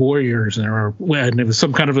brave warriors, and it was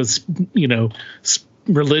some kind of a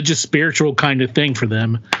religious, spiritual kind of thing for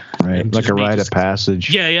them. Right, like a rite of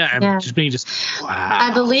passage. Yeah. Just wow.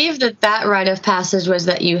 I believe that rite of passage was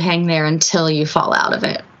that you hang there until you fall out of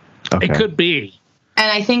it. Okay. It could be. And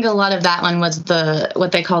I think a lot of that one was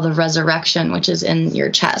what they call the resurrection, which is in your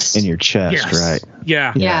chest. In your chest, yes. Right?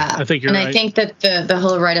 Yeah. I think you're right. And I think that the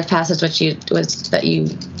whole rite of passage, was that you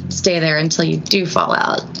stay there until you do fall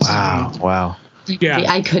out. Wow. Yeah,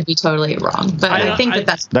 I could be totally wrong, but I think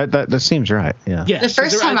that seems right. Yeah. The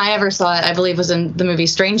first time I ever saw it, I believe, was in the movie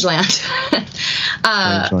Strangeland.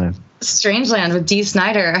 Strangeland with Dee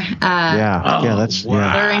Snider. That's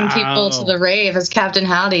luring people to the rave as Captain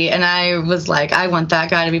Howdy, and I was like, I want that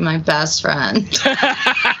guy to be my best friend.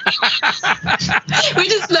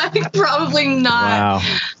 Which is probably not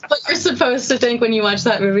what you're supposed to think when you watch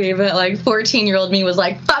that movie, but like 14-year-old me was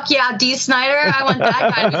like, fuck yeah, Dee Snider, I want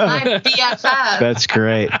that guy to be my BFF. That's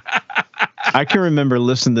great. I can remember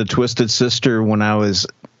listening to Twisted Sister when I was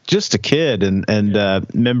just a kid, and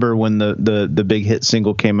remember when the big hit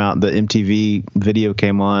single came out, the MTV video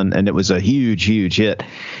came on, and it was a huge hit.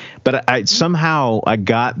 But I somehow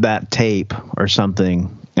got that tape or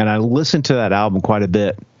something, and I listened to that album quite a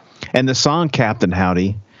bit. And the song Captain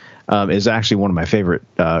Howdy is actually one of my favorite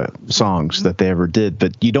songs that they ever did,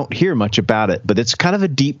 but you don't hear much about it. But it's kind of a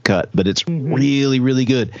deep cut, but it's really, really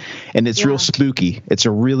good. And it's real spooky. It's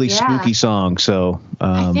a really spooky song. So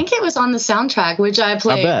I think it was on the soundtrack, which I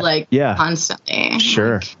played constantly.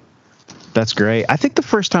 Sure. That's great. I think the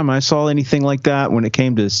first time I saw anything like that when it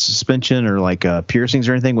came to suspension or like piercings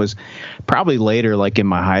or anything was probably later, like in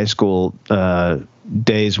my high school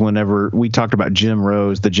days, whenever we talked about Jim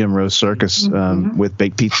Rose, the Jim Rose Circus with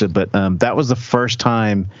baked pizza. But that was the first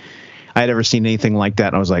time I had ever seen anything like that.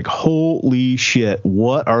 And I was like, holy shit,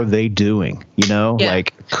 what are they doing? You know,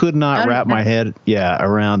 like could not wrap my head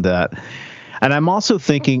around that. And I'm also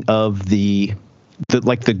thinking of the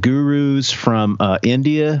gurus from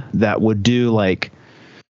India that would do like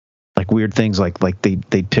weird things like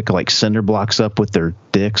they'd pick like cinder blocks up with their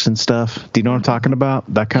dicks and stuff. Do you know what I'm talking about?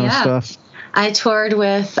 That kind of stuff. I toured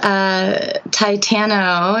with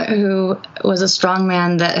Titano, who was a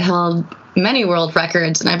strongman that held many world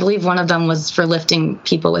records, and I believe one of them was for lifting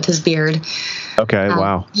people with his beard. Okay,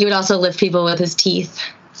 wow. He would also lift people with his teeth.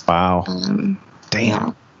 Wow.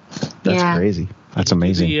 Damn. That's crazy. That's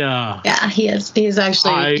amazing. Yeah, he is. He's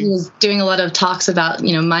actually he was doing a lot of talks about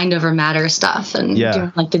mind over matter stuff and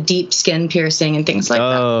doing like the deep skin piercing and things like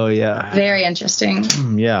that. Oh yeah, very interesting.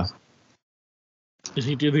 Yeah. Does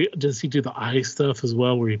he do the eye stuff as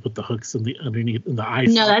well, where you put the hooks underneath in the eye?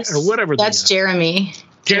 No, that's or whatever. That's Jeremy.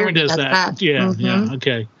 Jeremy does that. Yeah, yeah.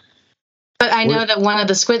 Okay. But I know that one of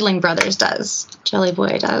the Squidling brothers does. Jelly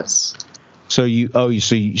Boy does. So you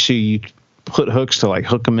put hooks to like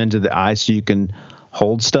hook them into the eye so you can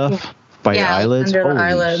hold stuff by your eyelids? Under the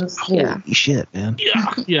eyelids. Holy shit, man.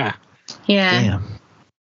 Yeah. Damn.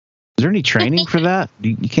 Is there any training for that?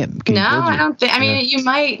 You can't. No, I don't think. I mean, you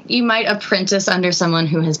might apprentice under someone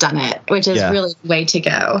who has done it, which is really the way to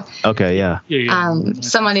go. Okay, yeah.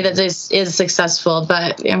 Somebody that is successful,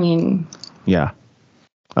 but I mean. Yeah.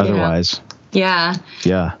 Otherwise. Yeah.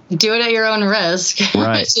 Yeah. Do it at your own risk.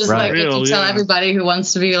 Right. It's just like if you tell everybody who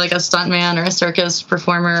wants to be like a stuntman or a circus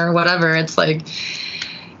performer or whatever, it's like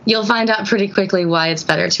you'll find out pretty quickly why it's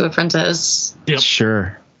better to apprentice. Yep.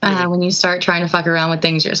 Sure. When you start trying to fuck around with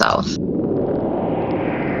things yourself.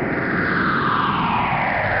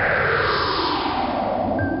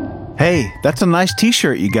 Hey, that's a nice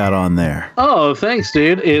t-shirt you got on there. Oh, thanks,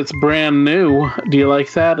 dude. It's brand new. Do you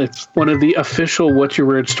like that? It's one of the official What's Your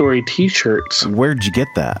Weird Story t-shirts. Where'd you get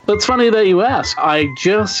that? It's funny that you ask. I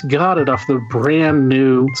just got it off the brand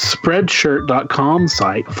new Spreadshirt.com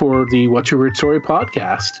site for the What's Your Weird Story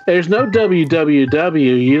podcast. There's no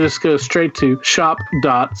www. You just go straight to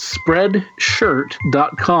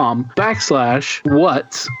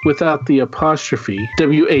shop.spreadshirt.com/what's without the apostrophe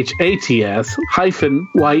WHATS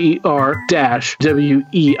 -WEIRD-STORY,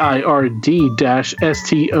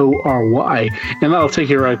 and that'll take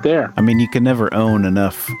you right there. I mean, you can never own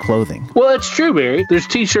enough clothing. Well, it's true, Barry. There's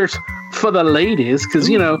t-shirts for the ladies because,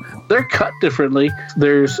 they're cut differently.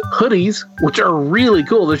 There's hoodies, which are really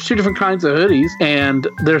cool. There's 2 different kinds of hoodies, and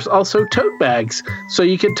there's also tote bags, so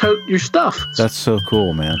you can tote your stuff. That's so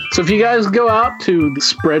cool, man. So if you guys go out to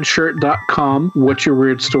Spreadshirt.com, What's Your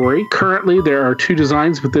Weird Story, currently there are 2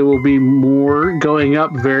 designs, but there will be more going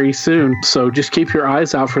up very soon. So just keep your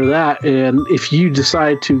eyes out for that. And if you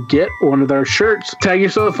decide to get one of our shirts, tag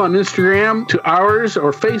yourself on Instagram to ours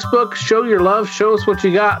or Facebook. Show your love. Show us what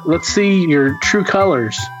you got. Let's see your true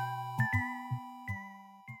colors.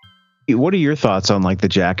 What are your thoughts on like the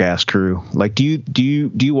Jackass crew? Like, do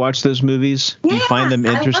you watch those movies? Do you find them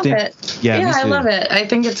interesting? I love it. Yeah, I love it. I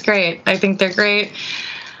think it's great. I think they're great.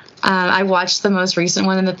 I watched the most recent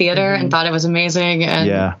one in the theater and thought it was amazing.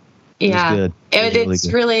 And good.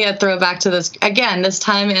 It's really a throwback to this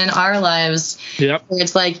time in our lives. Yep. Where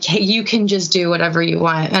it's like, hey, you can just do whatever you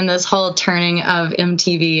want, and this whole turning of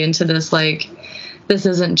MTV into this like, this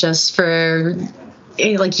isn't just for.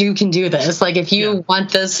 Like, you can do this. Like, if you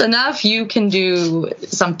want this enough, you can do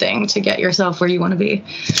something to get yourself where you want to be.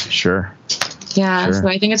 Sure. Yeah, sure. So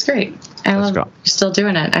I think it's great. I love you're still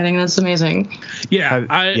doing it. I think that's amazing. Yeah,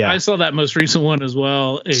 I saw that most recent one as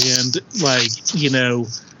well, and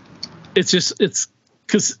it's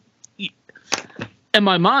because in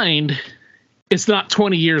my mind, it's not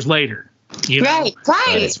 20 years later. Right.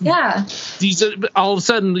 Yeah. These all of a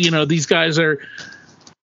sudden, these guys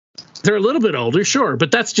they're a little bit older, sure, but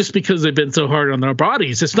that's just because they've been so hard on their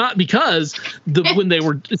bodies. It's not because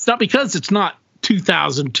it's not because it's not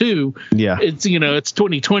 2002. Yeah. It's it's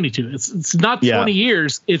 2022. It's not 20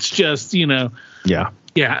 years. It's just Yeah.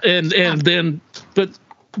 And then but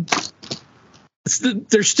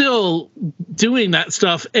they're still doing that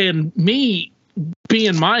stuff, and me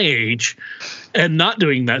being my age and not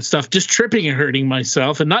doing that stuff, just tripping and hurting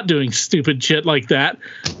myself and not doing stupid shit like that,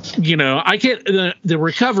 I can't. The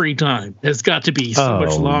recovery time has got to be so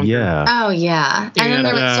much longer. Yeah. Oh yeah. And then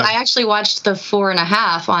so I actually watched the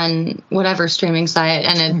 4.5 on whatever streaming site,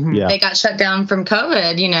 and they got shut down from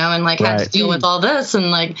COVID, and had to deal with all this and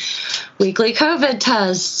weekly COVID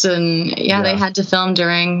tests, and they had to film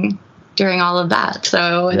during all of that.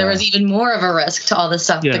 So there was even more of a risk to all the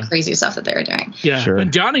stuff, the crazy stuff that they were doing. Yeah. Sure.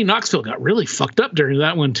 And Johnny Knoxville got really fucked up during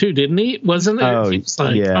that one too, didn't he? Wasn't it? Oh, he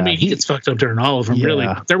gets fucked up during all of them, really.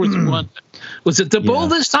 There was one. Was it the bull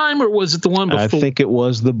this time, or was it the one before? I think it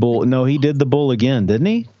was the bull. No, he did the bull again, didn't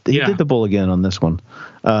he? He did the bull again on this one.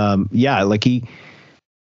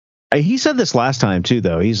 He said this last time too,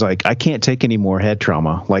 though. He's like, I can't take any more head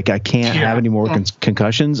trauma. I can't have any more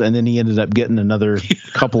concussions. And then he ended up getting another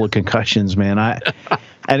couple of concussions, man.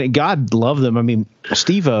 And God love them. I mean,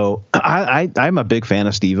 Steve-O, I'm a big fan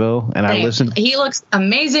of Steve-O, and I listen. He looks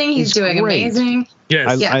amazing. He's doing great. Amazing.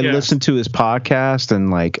 Yes. I listen to his podcast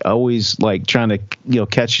and always trying to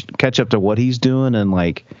catch up to what he's doing, and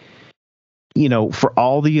for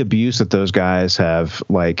all the abuse that those guys have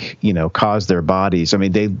caused their bodies. I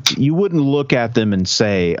mean, you wouldn't look at them and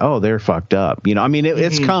say, oh, they're fucked up.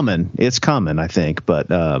 It's coming. It's coming, I think. But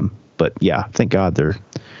yeah, thank God they're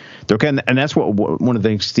okay. And that's what one of the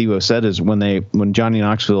things Steve-O said is when Johnny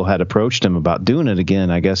Knoxville had approached him about doing it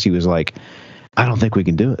again, I guess he was like, I don't think we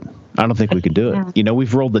can do it. I don't think we can do it.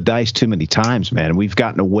 We've rolled the dice too many times, man. We've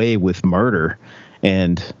gotten away with murder,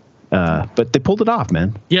 and but they pulled it off,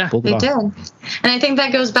 man. Yeah, they did. And I think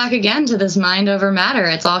that goes back again to this mind over matter.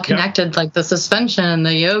 It's all connected, like the suspension,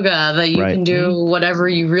 the yoga, that you can do whatever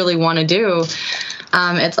you really want to do.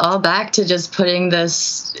 It's all back to just putting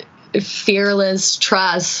this fearless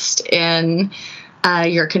trust in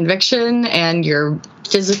your conviction and your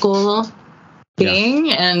physical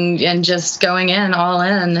being, and just going in all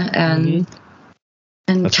in, and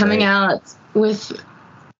That's coming out with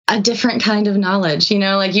a different kind of knowledge. You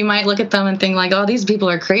might look at them and think oh, these people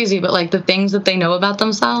are crazy, but the things that they know about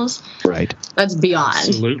themselves, that's beyond.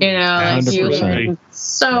 Absolutely. You learn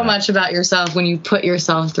so much about yourself when you put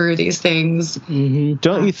yourself through these things.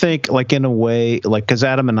 Don't you think, in a way, because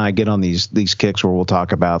Adam and I get on these kicks where we'll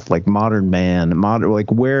talk about modern man,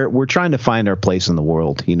 where we're trying to find our place in the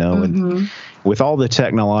world, and with all the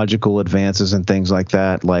technological advances and things like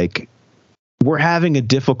that, we're having a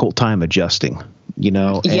difficult time adjusting.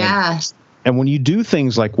 And when you do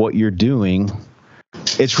things like what you're doing,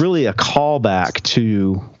 it's really a callback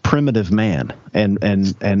to primitive man and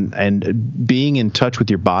being in touch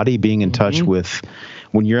with your body, being in touch with.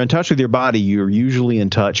 When you're in touch with your body, you're usually in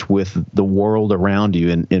touch with the world around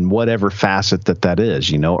you in whatever facet that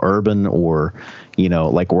is, urban or,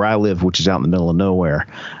 where I live, which is out in the middle of nowhere.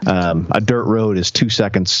 A dirt road is 2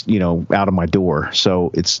 seconds, out of my door.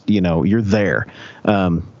 So it's, you're there.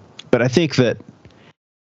 But I think that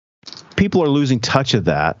people are losing touch of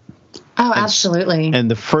that. Oh, absolutely.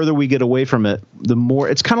 And the further we get away from it, the more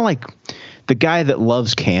it's kind of like the guy that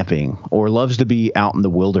loves camping or loves to be out in the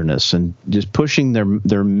wilderness and just pushing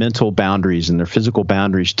their mental boundaries and their physical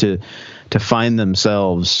boundaries to find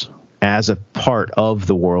themselves as a part of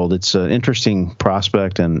the world. It's an interesting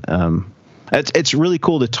prospect, and it's really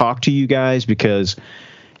cool to talk to you guys because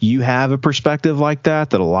you have a perspective like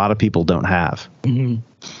that a lot of people don't have.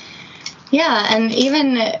 Yeah, and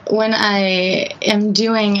even when I am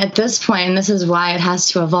doing at this point, and this is why it has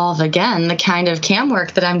to evolve again, the kind of cam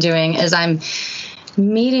work that I'm doing is I'm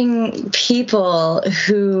meeting people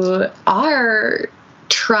who are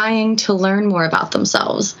trying to learn more about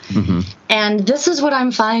themselves. And this is what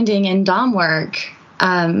I'm finding in dom work,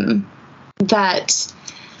 that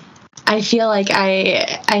I feel like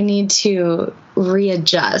I need to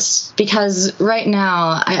readjust, because right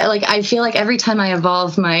now I feel like every time I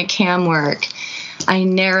evolve my cam work, I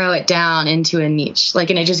narrow it down into a niche,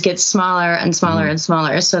 and it just gets smaller and smaller and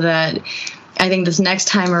smaller, so that I think this next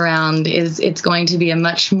time around it's going to be a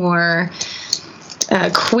much more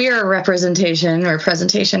queer representation or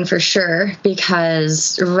presentation for sure,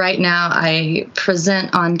 because right now I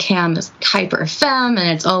present on cam as hyper femme, and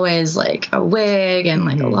it's always like a wig and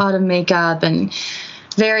like a lot of makeup and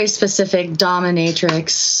very specific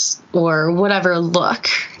dominatrix or whatever look.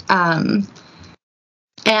 And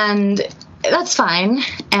that's fine.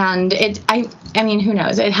 And I mean, who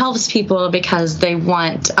knows? It helps people because they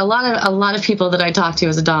want a lot of people that I talk to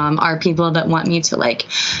as a dom are people that want me to like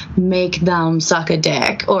make them suck a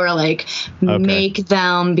dick or like make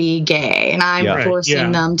them be gay, and I'm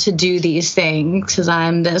forcing them to do these things because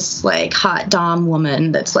I'm this like hot dom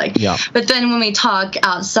woman that's like. Yeah. But then when we talk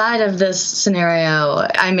outside of this scenario,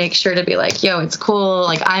 I make sure to be like, yo, it's cool.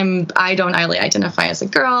 Like I don't really identify as a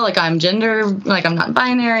girl. Like I'm gender. Like I'm not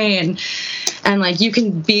binary, and like you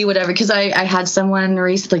can be whatever. Because I had someone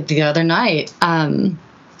recently, like the other night,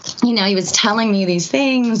 you know, he was telling me these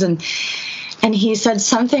things, and he said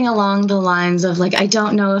something along the lines of like, I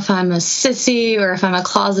don't know if I'm a sissy or if I'm a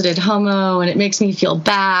closeted homo, and it makes me feel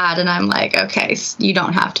bad. And I'm like, okay, you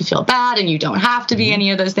don't have to feel bad, and you don't have to be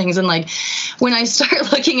any of those things. And like when I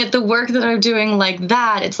start looking at the work that I'm doing like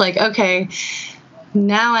that, it's like, okay,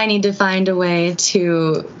 now I need to find a way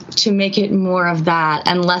to make it more of that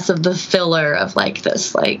and less of the filler of like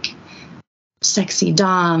this like sexy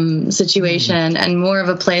dom situation, and more of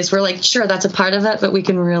a place where like, sure, that's a part of it, but we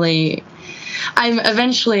can really. I'm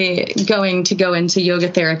eventually going to go into yoga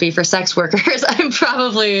therapy for sex workers. I'm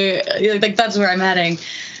probably like that's where I'm heading,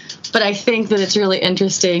 but I think that it's really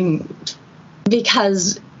interesting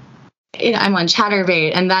because I'm on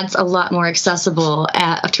Chatterbait, and that's a lot more accessible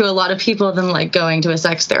to a lot of people than like going to a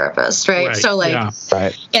sex therapist, right? So like,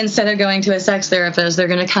 instead of going to a sex therapist, they're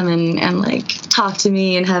going to come in and like talk to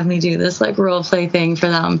me and have me do this like role play thing for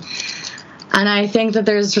them. And I think that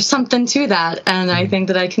there's something to that, and I think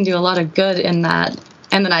that I can do a lot of good in that,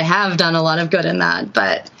 and that I have done a lot of good in that.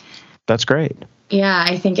 But that's great. Yeah,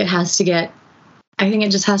 I think it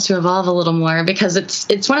just has to evolve a little more, because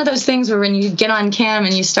it's one of those things where when you get on cam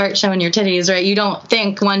and you start showing your titties, right, you don't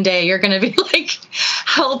think one day you're going to be like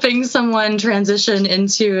helping someone transition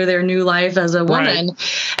into their new life as a woman.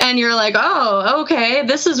 Right. And you're like, oh, okay,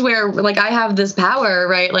 this is where like I have this power,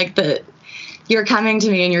 right? Like you're coming to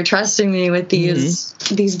me and you're trusting me with these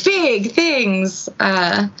big things.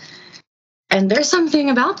 And there's something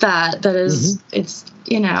about that is, it's,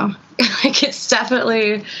 you know, like it's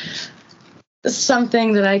definitely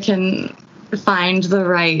something that I can find the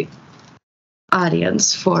right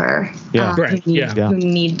audience for. Who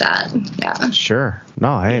need that. Yeah. Sure.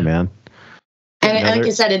 No, hey, man. And like I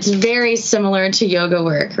said, it's very similar to yoga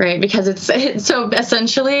work, right? Because it's so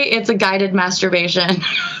essentially it's a guided masturbation.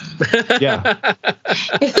 Yeah.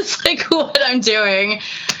 It's like what I'm doing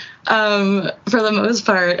for the most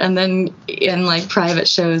part. And then in like private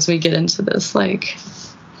shows, we get into this like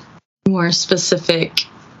more specific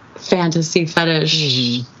fantasy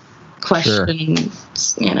fetish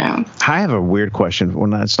questions, you know. I have a weird question.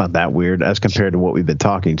 Well, it's not that weird as compared to what we've been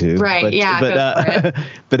talking to. Right.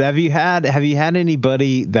 But have you had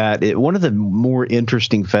anybody that one of the more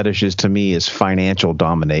interesting fetishes to me is financial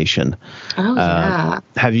domination. Oh, yeah.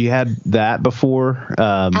 Have you had that before?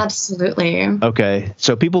 Absolutely. Okay.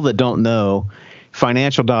 So people that don't know,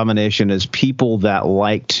 financial domination is people that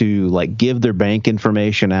like to like give their bank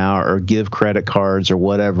information out or give credit cards or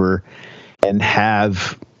whatever and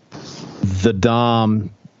have the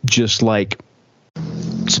dom just like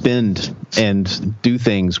spend and do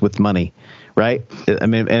things with money, right? I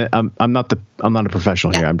mean, I'm not a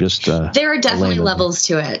professional here. I'm just there are definitely levels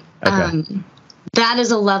to it. Okay. That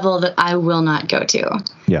is a level that I will not go to.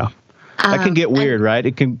 Yeah, that can get weird, right?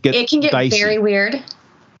 It can get dicey. Very weird.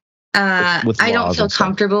 I don't feel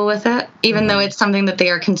comfortable with it, even though it's something that they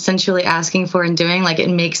are consensually asking for and doing. Like, it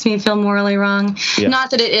makes me feel morally wrong. Yeah.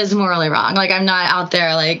 Not that it is morally wrong. Like, I'm not out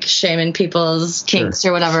there, like, shaming people's kinks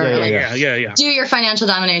or whatever. Yeah. Do your financial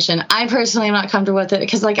domination. I personally am not comfortable with it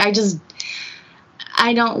because, like, I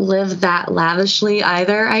don't live that lavishly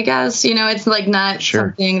either, I guess. You know, it's, like, not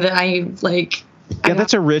something that I, like... Yeah,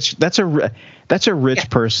 that's a rich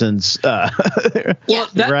person's...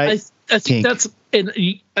 right? I think that's... And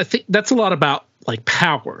I think that's a lot about like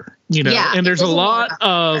power, you know, and there's a lot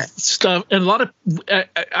of stuff and a lot of,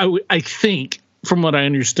 I think from what I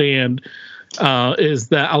understand, is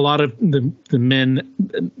that a lot of the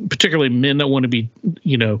men, particularly men that want to be,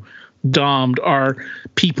 you know, domed, are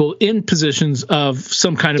people in positions of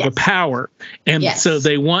some kind of a power. And so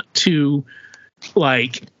they want to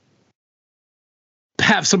like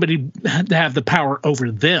have somebody have the power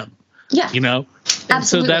over them. Yeah. You know? And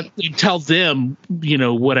so that you tell them, you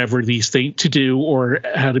know, whatever these things to do or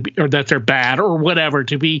how to be, or that they're bad or whatever,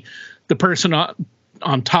 to be the person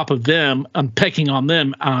on top of them, pecking on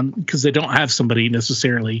them because they don't have somebody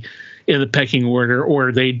necessarily in the pecking order,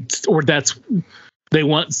 or they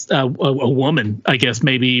want a woman, I guess,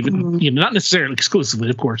 maybe even, not necessarily exclusively,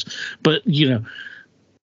 of course, but,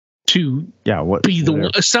 to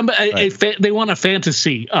be somebody, they want a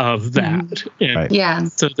fantasy of that.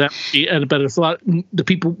 And so that, but it's a lot, the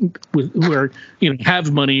people who are,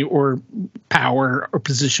 have money or power or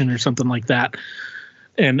position or something like that,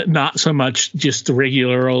 and not so much just the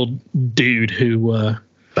regular old dude who,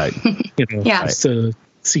 has to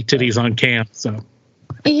see titties on cam. So.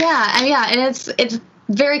 And it's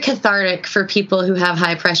very cathartic for people who have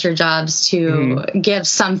high pressure jobs to give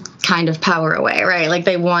some kind of power away, right? Like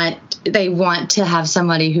they want to have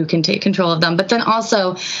somebody who can take control of them. But then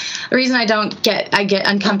also the reason I get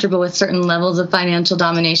uncomfortable with certain levels of financial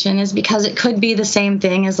domination is because it could be the same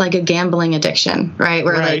thing as like a gambling addiction, right?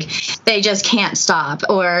 Where like they just can't stop.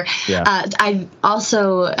 Or I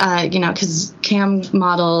also, because cam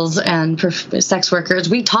models and sex workers,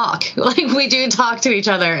 we talk, like we do talk to each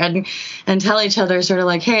other and tell each other sort of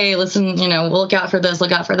like, hey, listen, look out for this.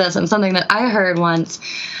 And something that I heard once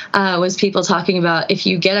was people talking about, if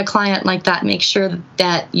you get a client like that, make sure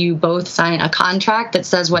that you both sign a contract that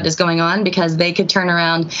says what is going on, because they could turn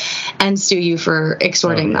around and sue you for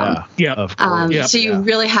extorting them. Yeah, of course. So you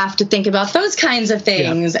really have to think about those kinds of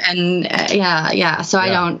things. And So I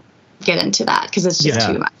don't get into that because it's just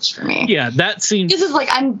too much for me. Yeah, that seems. This is like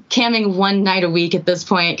I'm camming one night a week at this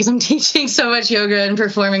point because I'm teaching so much yoga and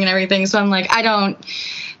performing and everything. So I'm like,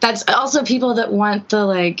 that's also people that want the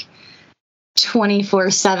like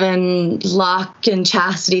 24/7 lock and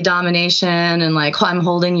chastity domination and like, I'm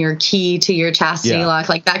holding your key to your chastity lock,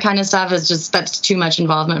 like that kind of stuff is just, that's too much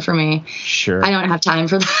involvement for me. Sure. I don't have time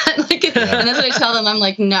for that. And that's what I tell them. I'm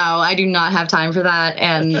like, no, I do not have time for that.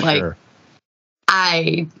 And like,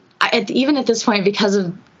 I even at this point, because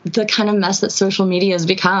of the kind of mess that social media has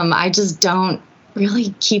become, I just don't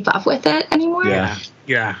really keep up with it anymore.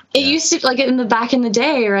 It used to, like back in the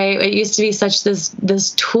day, right? It used to be such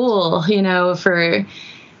this tool, for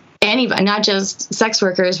anybody, not just sex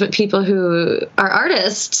workers, but people who are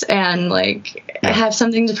artists and like have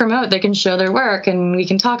something to promote. They can show their work and we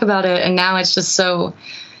can talk about it. And now it's just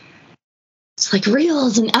it's like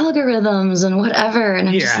reels and algorithms and whatever. And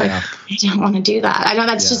I'm just like, I don't want to do that. I know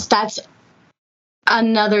that's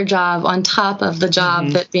another job on top of the job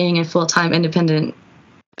that being a full-time independent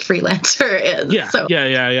freelancer is.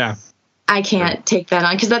 I can't take that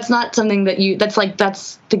on because that's not something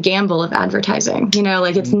that's the gamble of advertising,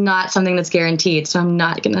 it's not something that's guaranteed. So I'm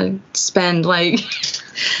not going to spend like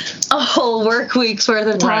a whole work week's worth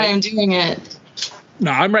of time doing it.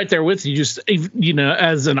 No, I'm right there with you. Just,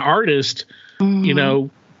 as an artist,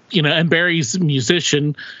 and Barry's a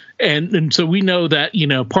musician. And so we know that,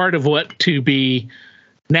 part of what to be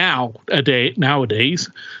nowadays,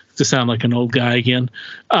 to sound like an old guy again,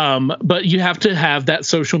 but you have to have that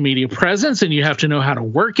social media presence and you have to know how to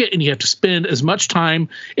work it and you have to spend as much time.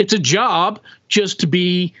 It's a job just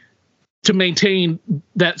to maintain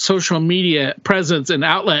that social media presence and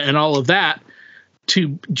outlet and all of that,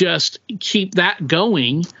 to just keep that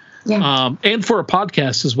going. And for a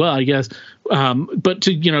podcast as well, I guess. But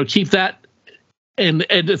to, keep that. And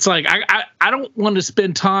it's like, I don't want to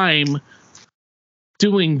spend time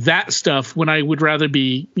doing that stuff when I would rather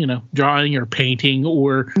be, drawing or painting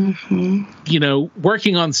or,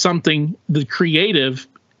 working on something, the creative,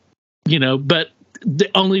 but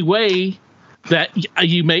the only way that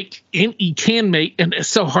you can make, and it's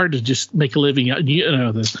so hard to just make a living,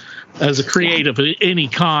 as a creative of any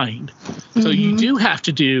kind. So you do have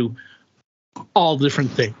to do all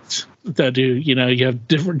different things that you have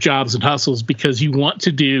different jobs and hustles because you want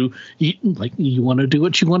to do, you want to do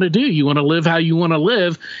what you want to do. You want to live how you want to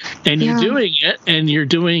live, and you're doing it, and you're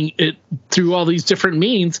doing it through all these different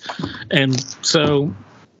means. And so,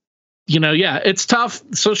 it's tough.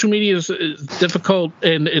 Social media is difficult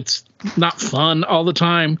and it's not fun all the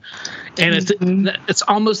time. And it's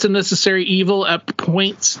almost a necessary evil at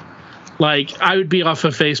points. Like, I would be off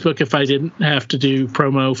of Facebook if I didn't have to do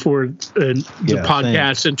promo for the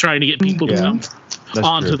podcast and trying to get people to come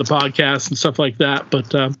onto the podcast and stuff like that.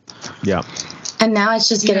 But and now it's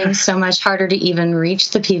just getting so much harder to even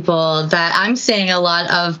reach the people that I'm seeing a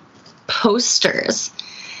lot of posters.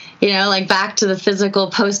 Like back to the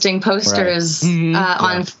physical posting posters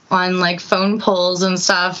on like phone poles and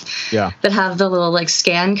stuff that have the little like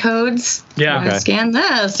scan codes. Scan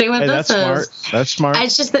this, see what this is. That's smart.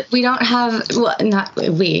 It's just that we don't have, not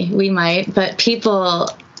we might, but people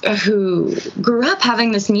who grew up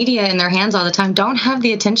having this media in their hands all the time don't have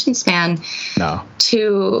the attention span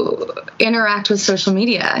to interact with social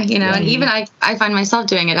media, you know. And even I find myself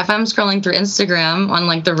doing it. If I'm scrolling through Instagram on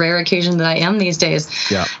like the rare occasion that I am these days,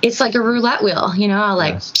 it's like a roulette wheel, you know. I'll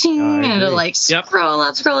like ching, and it'll like scroll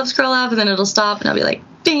up, and then it'll stop, and I'll be like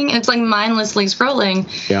ding, and it's like mindlessly scrolling.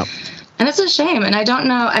 And it's a shame. And I don't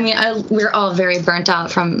know. I mean, we're all very burnt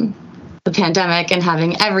out from the pandemic and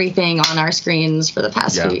having everything on our screens for the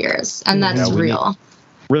past few years. And that's real.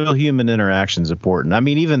 Real human interaction is important. I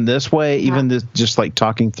mean, even this way, even this, just like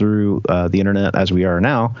talking through the internet as we are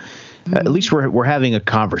now, at least we're having a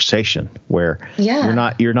conversation where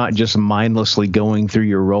you're not just mindlessly going through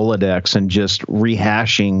your Rolodex and just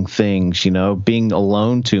rehashing things, you know, being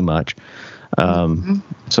alone too much.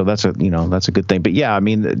 So that's a good thing. But yeah, I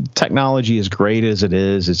mean, technology, as great as it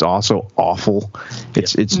is, it's also awful.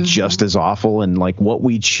 It's just as awful. And like what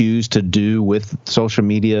we choose to do with social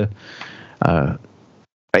media,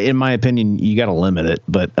 in my opinion, you got to limit it.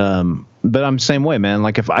 But I'm the same way, man.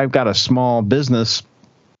 Like if I've got a small business,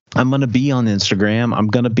 I'm going to be on Instagram. I'm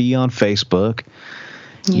going to be on Facebook.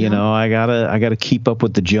 You know, I gotta keep up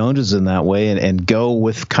with the Joneses in that way and go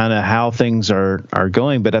with kind of how things are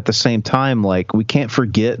going. But at the same time, like we can't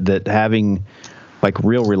forget that having like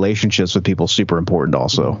real relationships with people is super important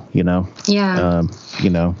also, you know?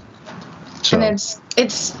 You know, so. And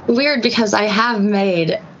it's weird because I have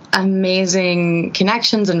made amazing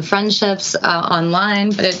connections and friendships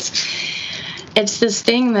online, but it's this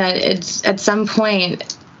thing that it's at some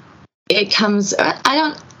point it comes,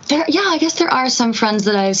 I guess there are some friends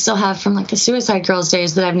that I still have from like the Suicide Girls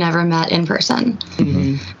days that I've never met in person.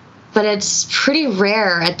 But it's pretty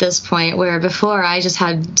rare at this point, where before I just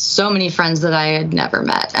had so many friends that I had never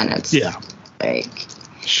met. And it's like,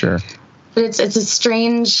 sure. But it's a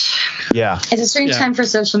strange, it's a strange time for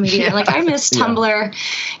social media. Like I miss Tumblr,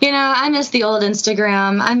 you know, I miss the old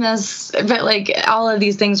Instagram. But like all of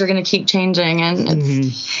these things are going to keep changing.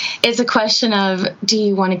 And it's a question of, do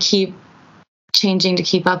you want to keep changing to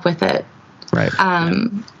keep up with it? Right.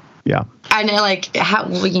 I know, like, how,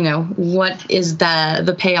 you know, what is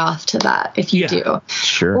the payoff to that if you do?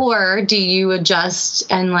 Sure. Or do you adjust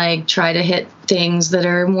and like try to hit things that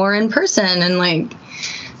are more in person? And like,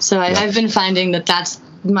 so I've been finding that that's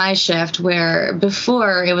my shift, where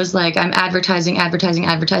before it was like I'm advertising,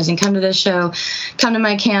 come to this show, come to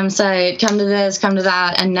my campsite, come to this, come to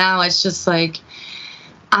that. And now it's just like,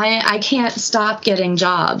 I can't stop getting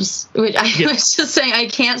jobs. I was just saying I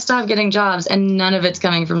can't stop getting jobs, and none of it's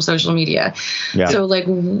coming from social media. So like,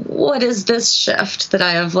 what is this shift that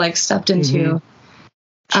I have like stepped into?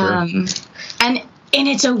 And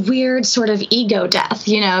it's a weird sort of ego death,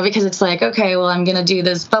 you know, because it's like, okay, well, I'm going to do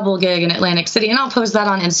this bubble gig in Atlantic City, and I'll post that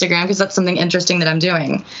on Instagram because that's something interesting that I'm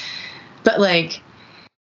doing. But like,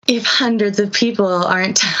 if hundreds of people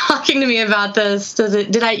aren't talking to me about this,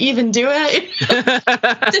 did I even do it?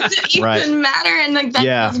 Does it even matter? And like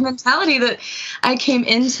that's the mentality that I came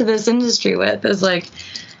into this industry with, is like,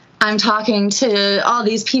 I'm talking to all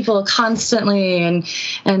these people constantly, and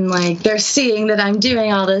like they're seeing that I'm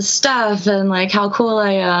doing all this stuff and like how cool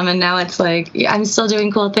I am. And now it's like, I'm still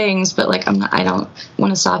doing cool things, but like I don't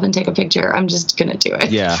want to stop and take a picture. I'm just gonna do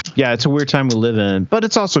it. Yeah, it's a weird time we live in, but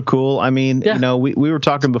it's also cool. I mean, you know, we were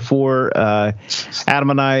talking before.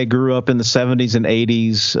 Adam and I grew up in the 70s and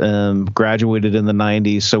 80s, graduated in the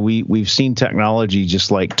 90s, so we've seen technology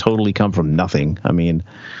just like totally come from nothing. I mean,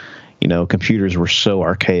 you know, computers were so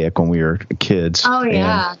archaic when we were kids. Oh,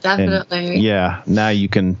 yeah, definitely. And now you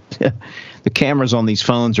can – the cameras on these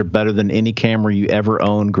phones are better than any camera you ever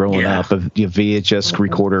owned growing up, a VHS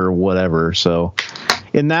recorder or whatever. So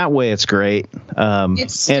in that way, it's great.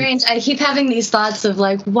 It's strange. I keep having these thoughts of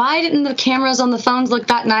like, why didn't the cameras on the phones look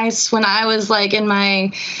that nice when I was like in my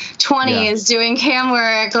 20s doing cam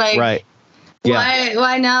work? Like, right.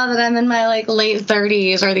 Why now that I'm in my like late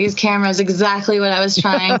 30s are these cameras exactly what I was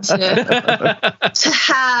trying to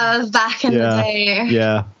have back in the day?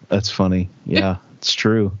 Yeah, that's funny. Yeah, it's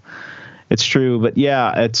true. It's true. But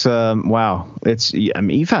yeah, it's wow. It's, I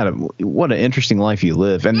mean, you've had what an interesting life you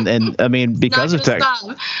live, and I mean, because of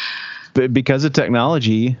technology,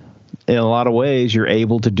 in a lot of ways, you're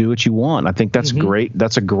able to do what you want. I think that's great.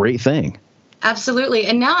 That's a great thing. Absolutely.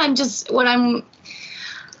 And now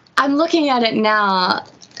I'm looking at it now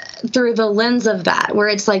through the lens of that, where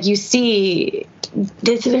it's like you see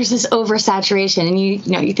there's this oversaturation, and you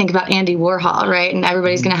know you think about Andy Warhol, right? And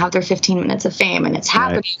everybody's going to have their 15 minutes of fame, and it's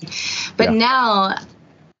happening. Right. But now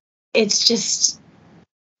it's just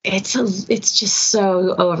so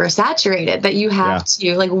oversaturated that you have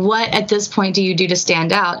to like, what at this point do you do to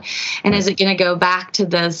stand out? And is it going to go back to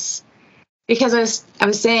this? because I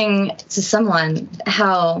was saying to someone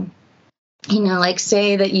how, like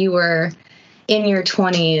say that you were in your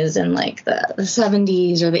 20s and like the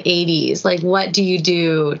 70s or the 80s, like what do you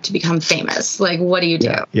do to become famous? Like what do you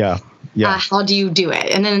do? Yeah. How do you do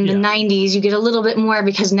it? And then in the 90s, you get a little bit more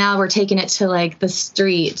because now we're taking it to like the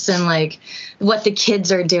streets and like what the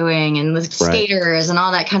kids are doing and the skaters and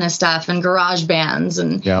all that kind of stuff and garage bands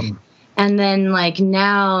and then like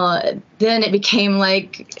now, then it became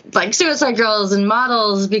like Suicide Girls and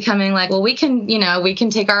models becoming like, well, we can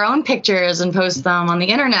take our own pictures and post them on the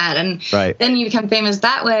internet, and then you become famous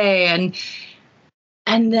that way.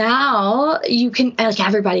 And now you can, like,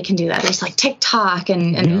 everybody can do that. There's like TikTok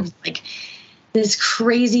and there's like this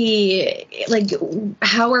crazy, like,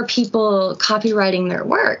 how are people copywriting their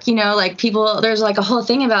work? Like there's like a whole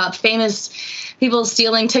thing about famous people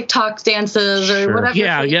stealing TikTok dances or whatever.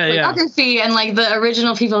 Choreography, and like the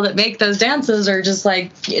original people that make those dances are just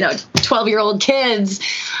like, 12-year-old kids,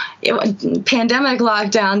 pandemic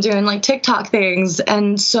lockdown doing like TikTok things.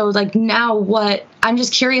 And so like now I'm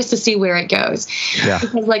just curious to see where it goes. Yeah.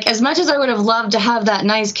 Because like as much as I would have loved to have that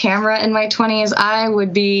nice camera in my 20s, I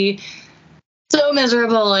would be so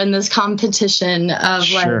miserable in this competition of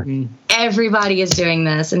like everybody is doing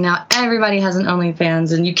this and now everybody has an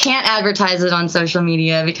OnlyFans and you can't advertise it on social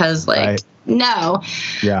media because no.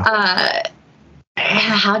 Yeah.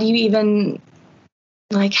 How do you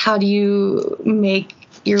make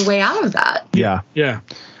your way out of that? Yeah. Yeah.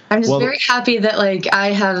 I'm just very happy that like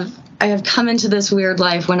I have come into this weird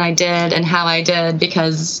life when I did and how I did,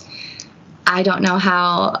 because I don't know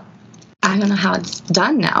how it's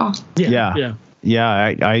done now. Yeah.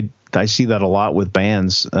 I see that a lot with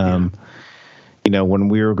bands. When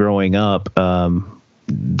we were growing up,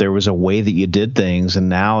 there was a way that you did things, and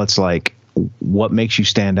now it's like, what makes you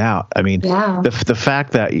stand out? I mean, the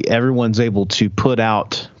fact that everyone's able to put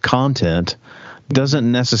out content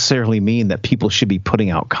doesn't necessarily mean that people should be putting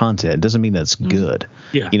out content. It doesn't mean that's good.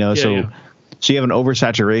 So you have an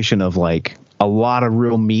oversaturation of like a lot of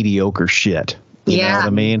real mediocre shit. You know what I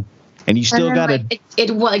mean? And you still got to.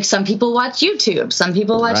 Like some people watch YouTube, some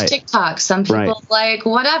people watch TikTok, some people like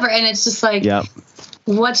whatever, and it's just like,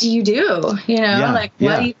 what do you do? What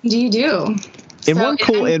do you do? I'm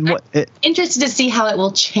interested to see how it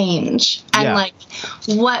will change and like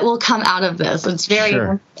what will come out of this. It's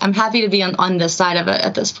very. I'm happy to be on this side of it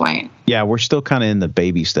at this point. Yeah, we're still kind of in the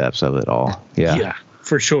baby steps of it all. Yeah,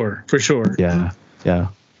 for sure. Yeah.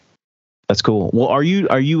 That's cool. Well, are you?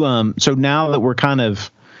 So now that we're kind of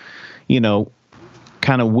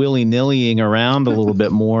willy-nillying around a little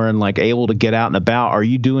bit more and like able to get out and about, are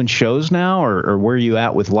you doing shows now or where are you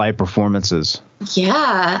at with live performances?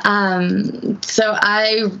 Yeah. So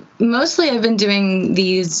I've been doing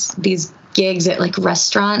these gigs at like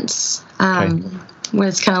restaurants, where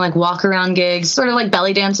it's kind of like walk around gigs, sort of like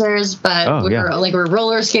belly dancers, but we're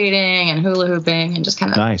roller skating and hula hooping and just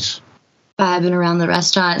kind of nice. I've been around the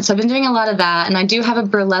restaurant. So I've been doing a lot of that. And I do have a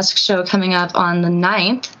burlesque show coming up on the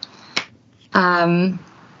 9th. And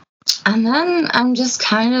then I'm just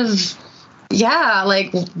kind of,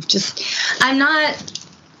 I'm not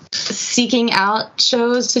seeking out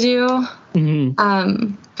shows to do.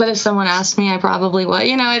 Mm-hmm. But if someone asked me, I probably would.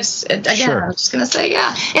 I'm just going to say,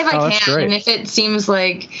 if I can, and if it seems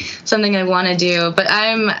like something I want to do. But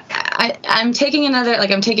I'm taking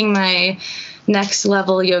I'm taking my next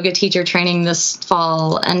level yoga teacher training this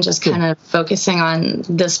fall and just kind of focusing on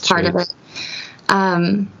this part of it.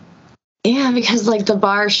 Because like the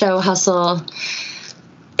bar show hustle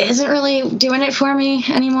isn't really doing it for me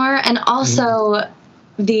anymore. And also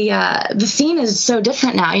the scene is so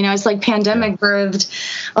different now. It's like pandemic birthed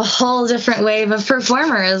a whole different wave of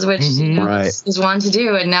performers, which is one to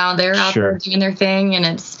do. And now they're out there doing their thing. And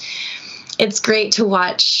it's great to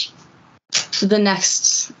watch the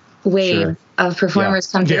next wave of performers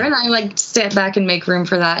come through. And I like step back and make room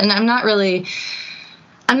for that. And I'm not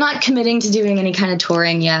committing to doing any kind of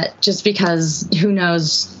touring yet, just because who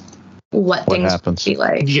knows what things happens. Will be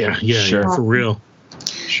like. Yeah, for real.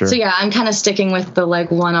 Sure. So I'm kind of sticking with the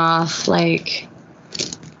like one-off like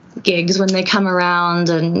gigs when they come around,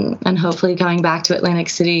 and hopefully going back to Atlantic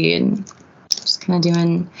City and just kind of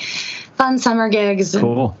doing fun summer gigs.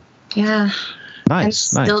 Cool. And, I'm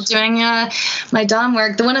still doing my dom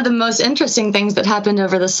work. One of the most interesting things that happened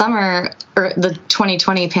over the summer, or the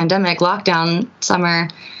 2020 pandemic lockdown summer,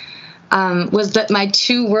 was that my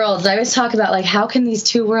two worlds, I always talk about like, how can these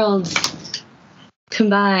two worlds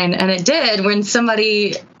combine? And it did when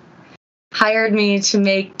somebody hired me to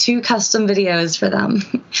make 2 custom videos for them.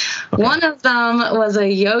 Okay. One of them was a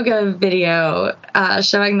yoga video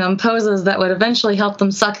showing them poses that would eventually help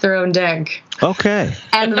them suck their own dick. Okay.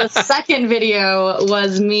 And the second video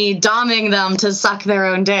was me doming them to suck their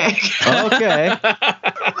own dick. Okay.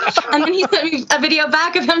 And then he sent me a video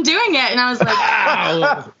back of him doing it, and I was like,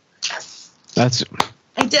 wow.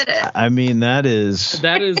 I did it. I mean, that is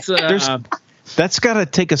that's got to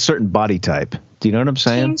take a certain body type. Do you know what I'm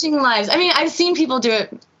saying? Changing lives. I mean, I've seen people do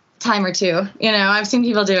it time or two. You know, I've seen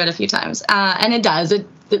people do it a few times, and it does. It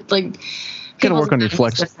like. You got to work on your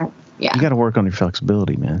flex. Yeah. You got to work on your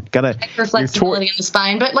flexibility, man. Got to for flexibility in the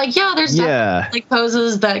spine, but like, there's like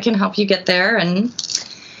poses that can help you get there, and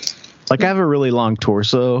like I have a really long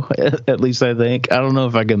torso. At least I think. I don't know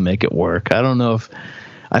if I can make it work. I don't know if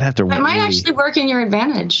I'd have to. It might actually work in your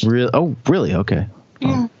advantage. Really? Oh, really? Okay.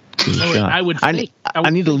 Yeah. I would. I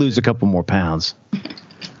need to lose a couple more pounds.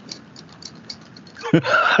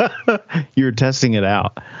 You're testing it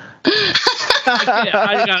out.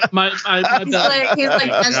 I got my he's like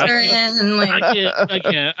measuring and like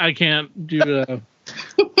I can't do the.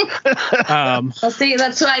 Well, see,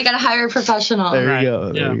 that's why you got to hire a professional. There you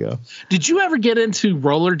go. There you go. Did you ever get into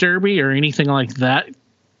roller derby or anything like that?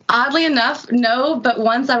 Oddly enough, no. But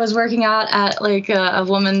once I was working out at like a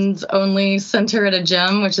woman's only center at a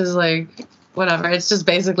gym, which is like whatever. It's just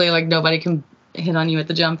basically like nobody can hit on you at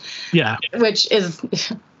the gym. Yeah. Which is.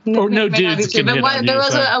 Or no dudes can hit on you. There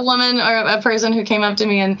was a woman or a person who came up to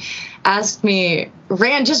me and asked me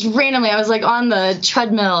just randomly. I was like on the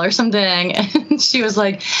treadmill or something, and she was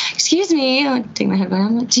like, "Excuse me," I like take my headband.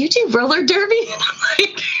 I'm like, "Do you do roller derby?" And I'm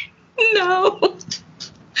like, "No,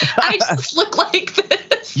 I just look like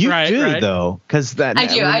this." You do though, because that I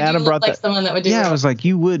do. I do look like someone that would do. Yeah, I was like,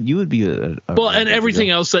 you would be a well, and everything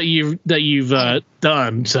else that you've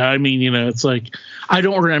done. So I mean, you know, it's like I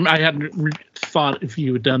don't remember. I hadn't thought if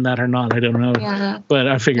you had done that or not. I don't know. Yeah. But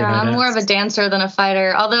I figured out. I'm more of a dancer than a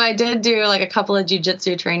fighter. Although I did do like a couple of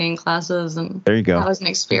jiu-jitsu training classes, and there you go. That was an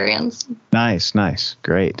experience. Nice,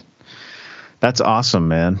 great. That's awesome,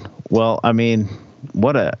 man. Well, I mean,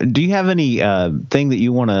 do you have any thing that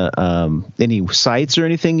you want to any sites or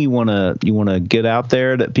anything you want to get out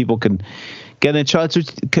there that people can get in touch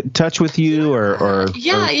with you or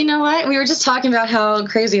you know what, we were just talking about how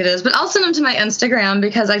crazy it is, but I'll send them to my Instagram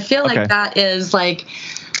because I feel like that is like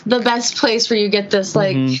the best place where you get this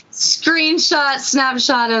like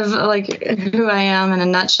snapshot of like who I am in a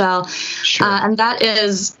nutshell. Sure. And that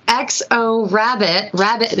is XO Rabbit.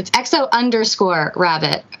 It's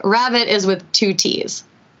XO_Rabbit. Rabbit is with 2 T's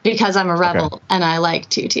because I'm a rebel and I like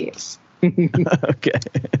 2 T's. Okay.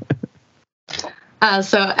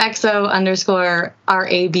 So XO_RABBITT.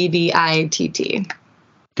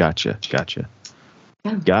 Gotcha.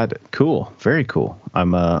 Yeah. Got it. Cool. Very cool.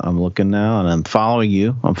 I'm looking now and I'm following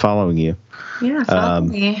you. Yeah, follow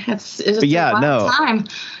me. It's a wild time.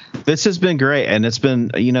 This has been great, and it's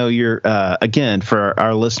been, you know, you're again for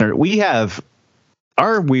our listener. We have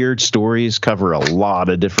our weird stories cover a lot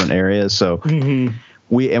of different areas, so.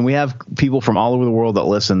 We have people from all over the world that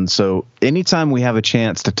listen. So anytime we have a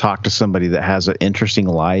chance to talk to somebody that has an interesting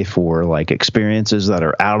life or like experiences that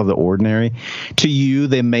are out of the ordinary, to you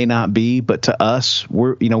they may not be, but to us,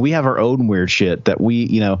 we have our own weird shit that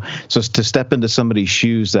so to step into somebody's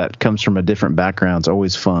shoes that comes from a different background is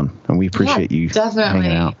always fun, and we appreciate you definitely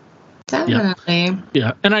hanging out. Definitely.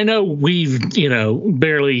 Yeah. And I know we've,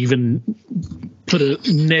 barely even put a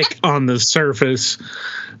nick on the surface,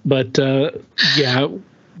 but we'll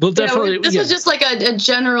definitely. This was just like a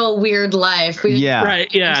general weird life.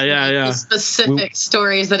 Right. Yeah. The specific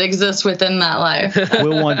stories that exist within that life. we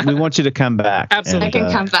want you to come back. Absolutely. I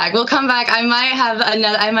can come back. We'll come back. I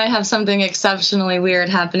might have something exceptionally weird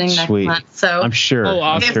happening next month. So I'm sure. Oh,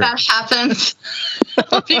 awesome. If that happens,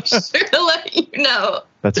 I'll be sure to let you know.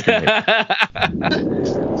 That's great.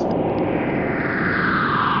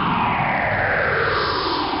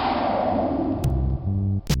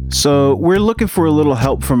 So we're looking for a little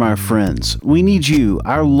help from our friends. We need you,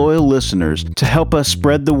 our loyal listeners, to help us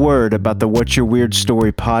spread the word about the What's Your Weird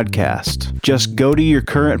Story podcast. Just go to your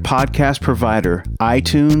current podcast provider,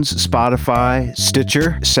 iTunes, Spotify,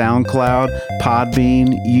 Stitcher, SoundCloud,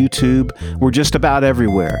 Podbean, YouTube. We're just about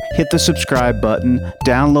everywhere. Hit the subscribe button,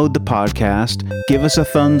 download the podcast, give us a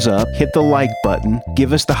thumbs up, hit the like button,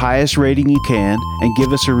 give us the highest rating you can, and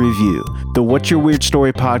give us a review. The What's Your Weird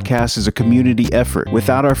Story podcast is a community effort.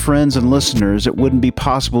 Without our friends and listeners, it wouldn't be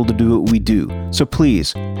possible to do what we do. So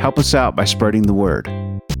please, help us out by spreading the word.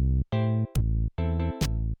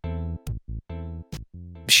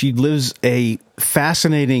 she lives a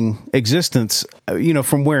fascinating existence.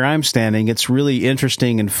 From where I'm standing, it's really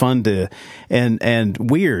interesting and fun and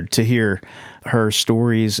weird to hear her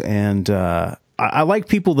stories. And I like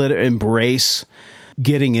people that embrace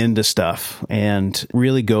getting into stuff and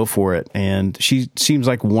really go for it. And she seems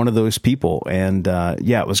like one of those people. And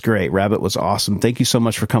it was great. Rabbit was awesome. Thank you so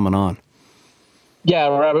much for coming on.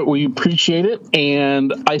 Yeah, Rabbit, we appreciate it.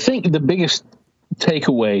 And I think the biggest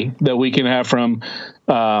takeaway that we can have from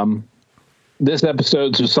this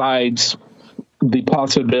episode, besides the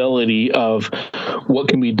possibility of what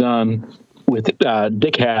can be done with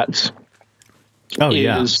dick hats,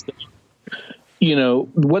 is,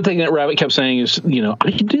 one thing that Rabbit kept saying is,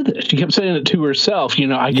 I can do this. She kept saying it to herself,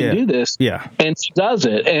 I can do this. Yeah. And she does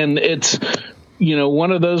it. And it's,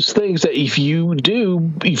 one of those things that if you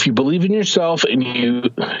believe in yourself and you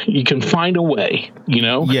can find a way,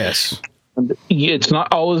 Yes. It's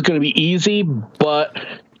not always going to be easy, but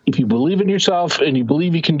if you believe in yourself and you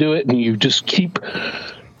believe you can do it and you just keep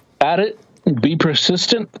at it and be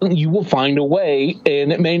persistent, you will find a way.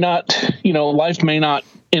 And it may not, life may not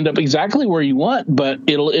end up exactly where you want, but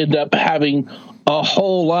it'll end up having a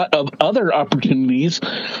whole lot of other opportunities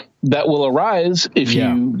that will arise if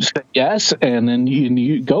you say yes and then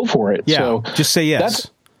you go for it. Yeah, so just say yes. That's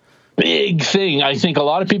big thing. I think a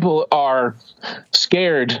lot of people are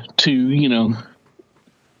scared to,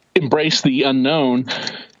 embrace the unknown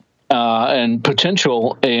and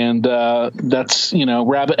potential. And that's,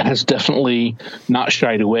 Rabbit has definitely not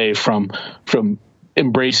shied away from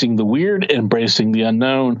embracing the weird, embracing the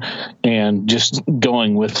unknown, and just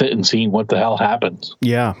going with it and seeing what the hell happens.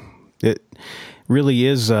 Yeah, it really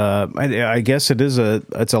is. I guess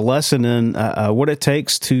it's a lesson in what it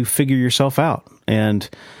takes to figure yourself out. And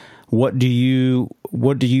what do you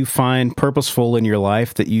find purposeful in your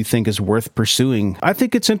life that you think is worth pursuing? I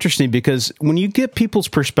think it's interesting because when you get people's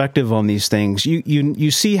perspective on these things,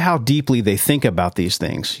 you see how deeply they think about these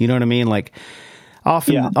things. You know what I mean? Like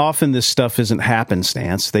often this stuff isn't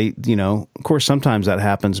happenstance. They, of course, sometimes that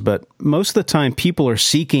happens, but most of the time people are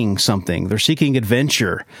seeking something. They're seeking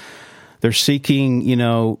adventure. They're seeking,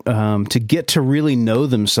 to get to really know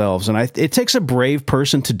themselves. And it takes a brave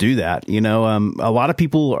person to do that. A lot of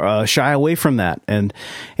people shy away from that and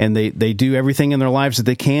they do everything in their lives that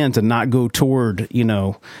they can to not go toward,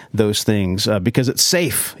 those things because it's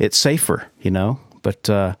safe. It's safer,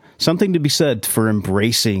 but something to be said for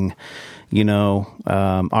embracing,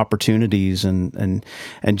 opportunities and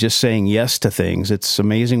just saying yes to things. It's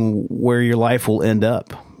amazing where your life will end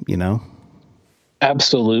up,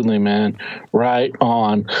 Absolutely, man. Right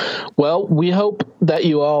on. Well, we hope that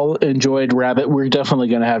you all enjoyed Rabbit. We're definitely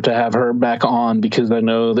going to have her back on because I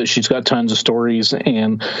know that she's got tons of stories,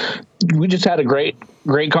 and we just had a great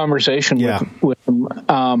conversation with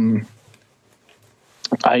them.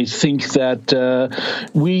 I think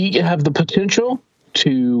that we have the potential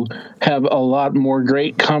to have a lot more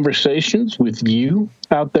great conversations with you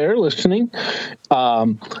out there listening.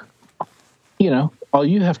 All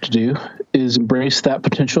you have to do is embrace that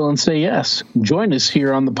potential and say yes. Join us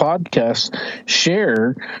here on the podcast.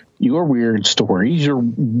 Share your weird stories, your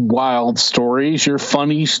wild stories, your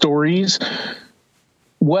funny stories,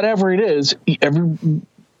 whatever it is.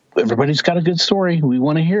 Everybody's got a good story. We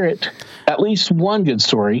want to hear it. At least one good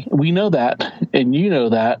story. We know that, and you know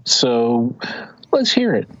that. So let's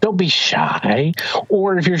hear it. Don't be shy.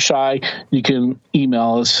 Or if you're shy, you can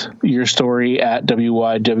email us your story at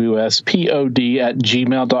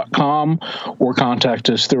wywspod@gmail.com or contact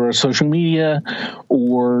us through our social media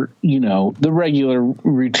or, the regular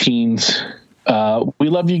routines. We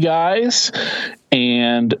love you guys,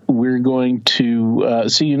 and we're going to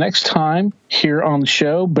see you next time here on the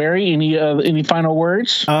show. Barry, any final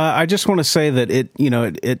words? I just want to say that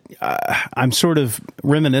I'm sort of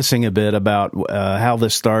reminiscing a bit about how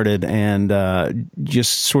this started, and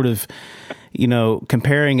just sort of,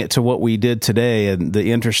 comparing it to what we did today and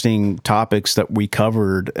the interesting topics that we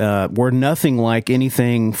covered were nothing like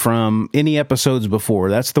anything from any episodes before.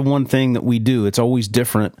 That's the one thing that we do. It's always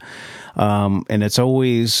different. And it's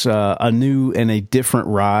always a new and a different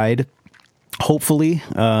ride. Hopefully,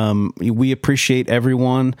 we appreciate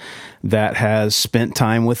everyone that has spent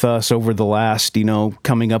time with us over the last,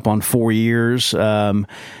 coming up on 4 years.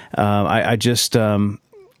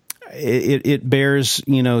 It bears,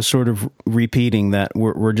 sort of repeating that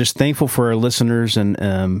we're just thankful for our listeners,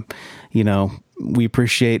 and we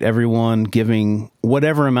appreciate everyone giving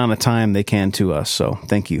whatever amount of time they can to us. So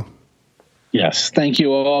thank you. Yes. Thank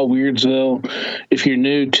you all, Weirdsville. If you're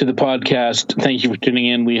new to the podcast, thank you for tuning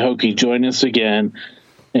in. We hope you join us again.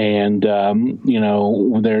 And,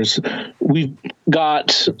 we've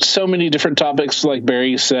got so many different topics. Like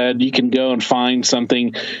Barry said, you can go and find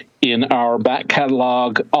something in our back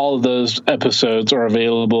catalog. All of those episodes are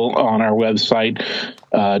available on our website,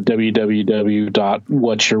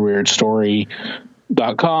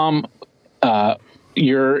 www.whatsyourweirdstory.com.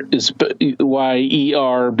 Your is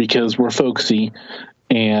YER because we're folksy,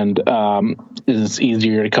 and it's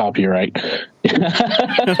easier to copyright.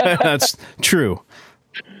 That's true.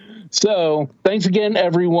 So thanks again,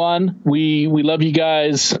 everyone. We love you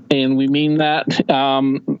guys, and we mean that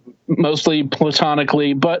mostly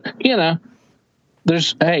platonically. But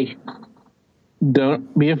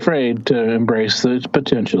don't be afraid to embrace the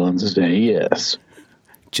potential and say yes.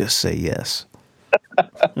 Just say yes.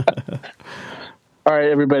 All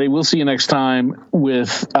right, everybody. We'll see you next time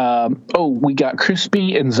with, we got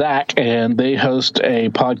Crispy and Zach, and they host a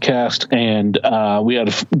podcast, and we had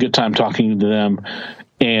a good time talking to them,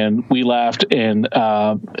 and we laughed, and,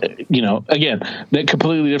 again, they're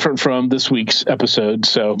completely different from this week's episode,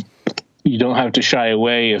 so you don't have to shy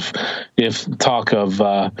away if talk of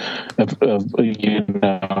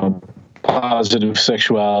positive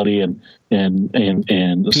sexuality and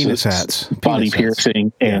penis hats, body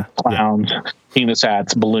piercing, and clowns, penis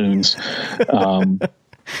hats, balloons,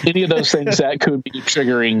 any of those things that could be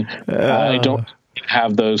triggering. I don't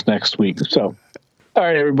have those next week. So, all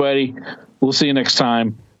right, everybody, we'll see you next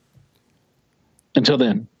time. Until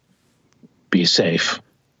then, be safe.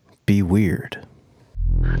 Be weird.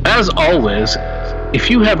 As always, if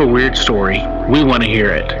you have a weird story, we want to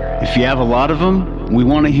hear it. If you have a lot of them, we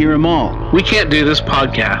want to hear them all. We can't do this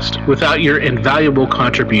podcast without your invaluable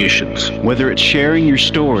contributions. Whether it's sharing your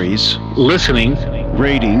stories, listening,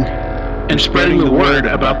 rating, and spreading the word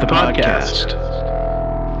about the podcast.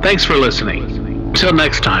 Thanks for listening. Until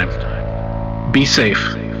next time, be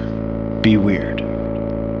safe. Be weird.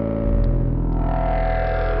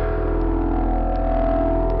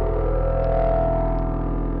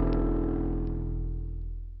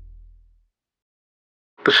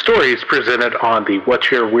 The stories presented on the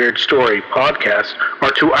What's Your Weird Story podcast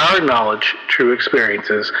are, to our knowledge, true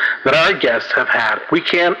experiences that our guests have had. We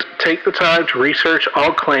can't take the time to research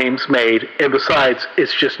all claims made, and besides,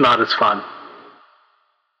 it's just not as fun.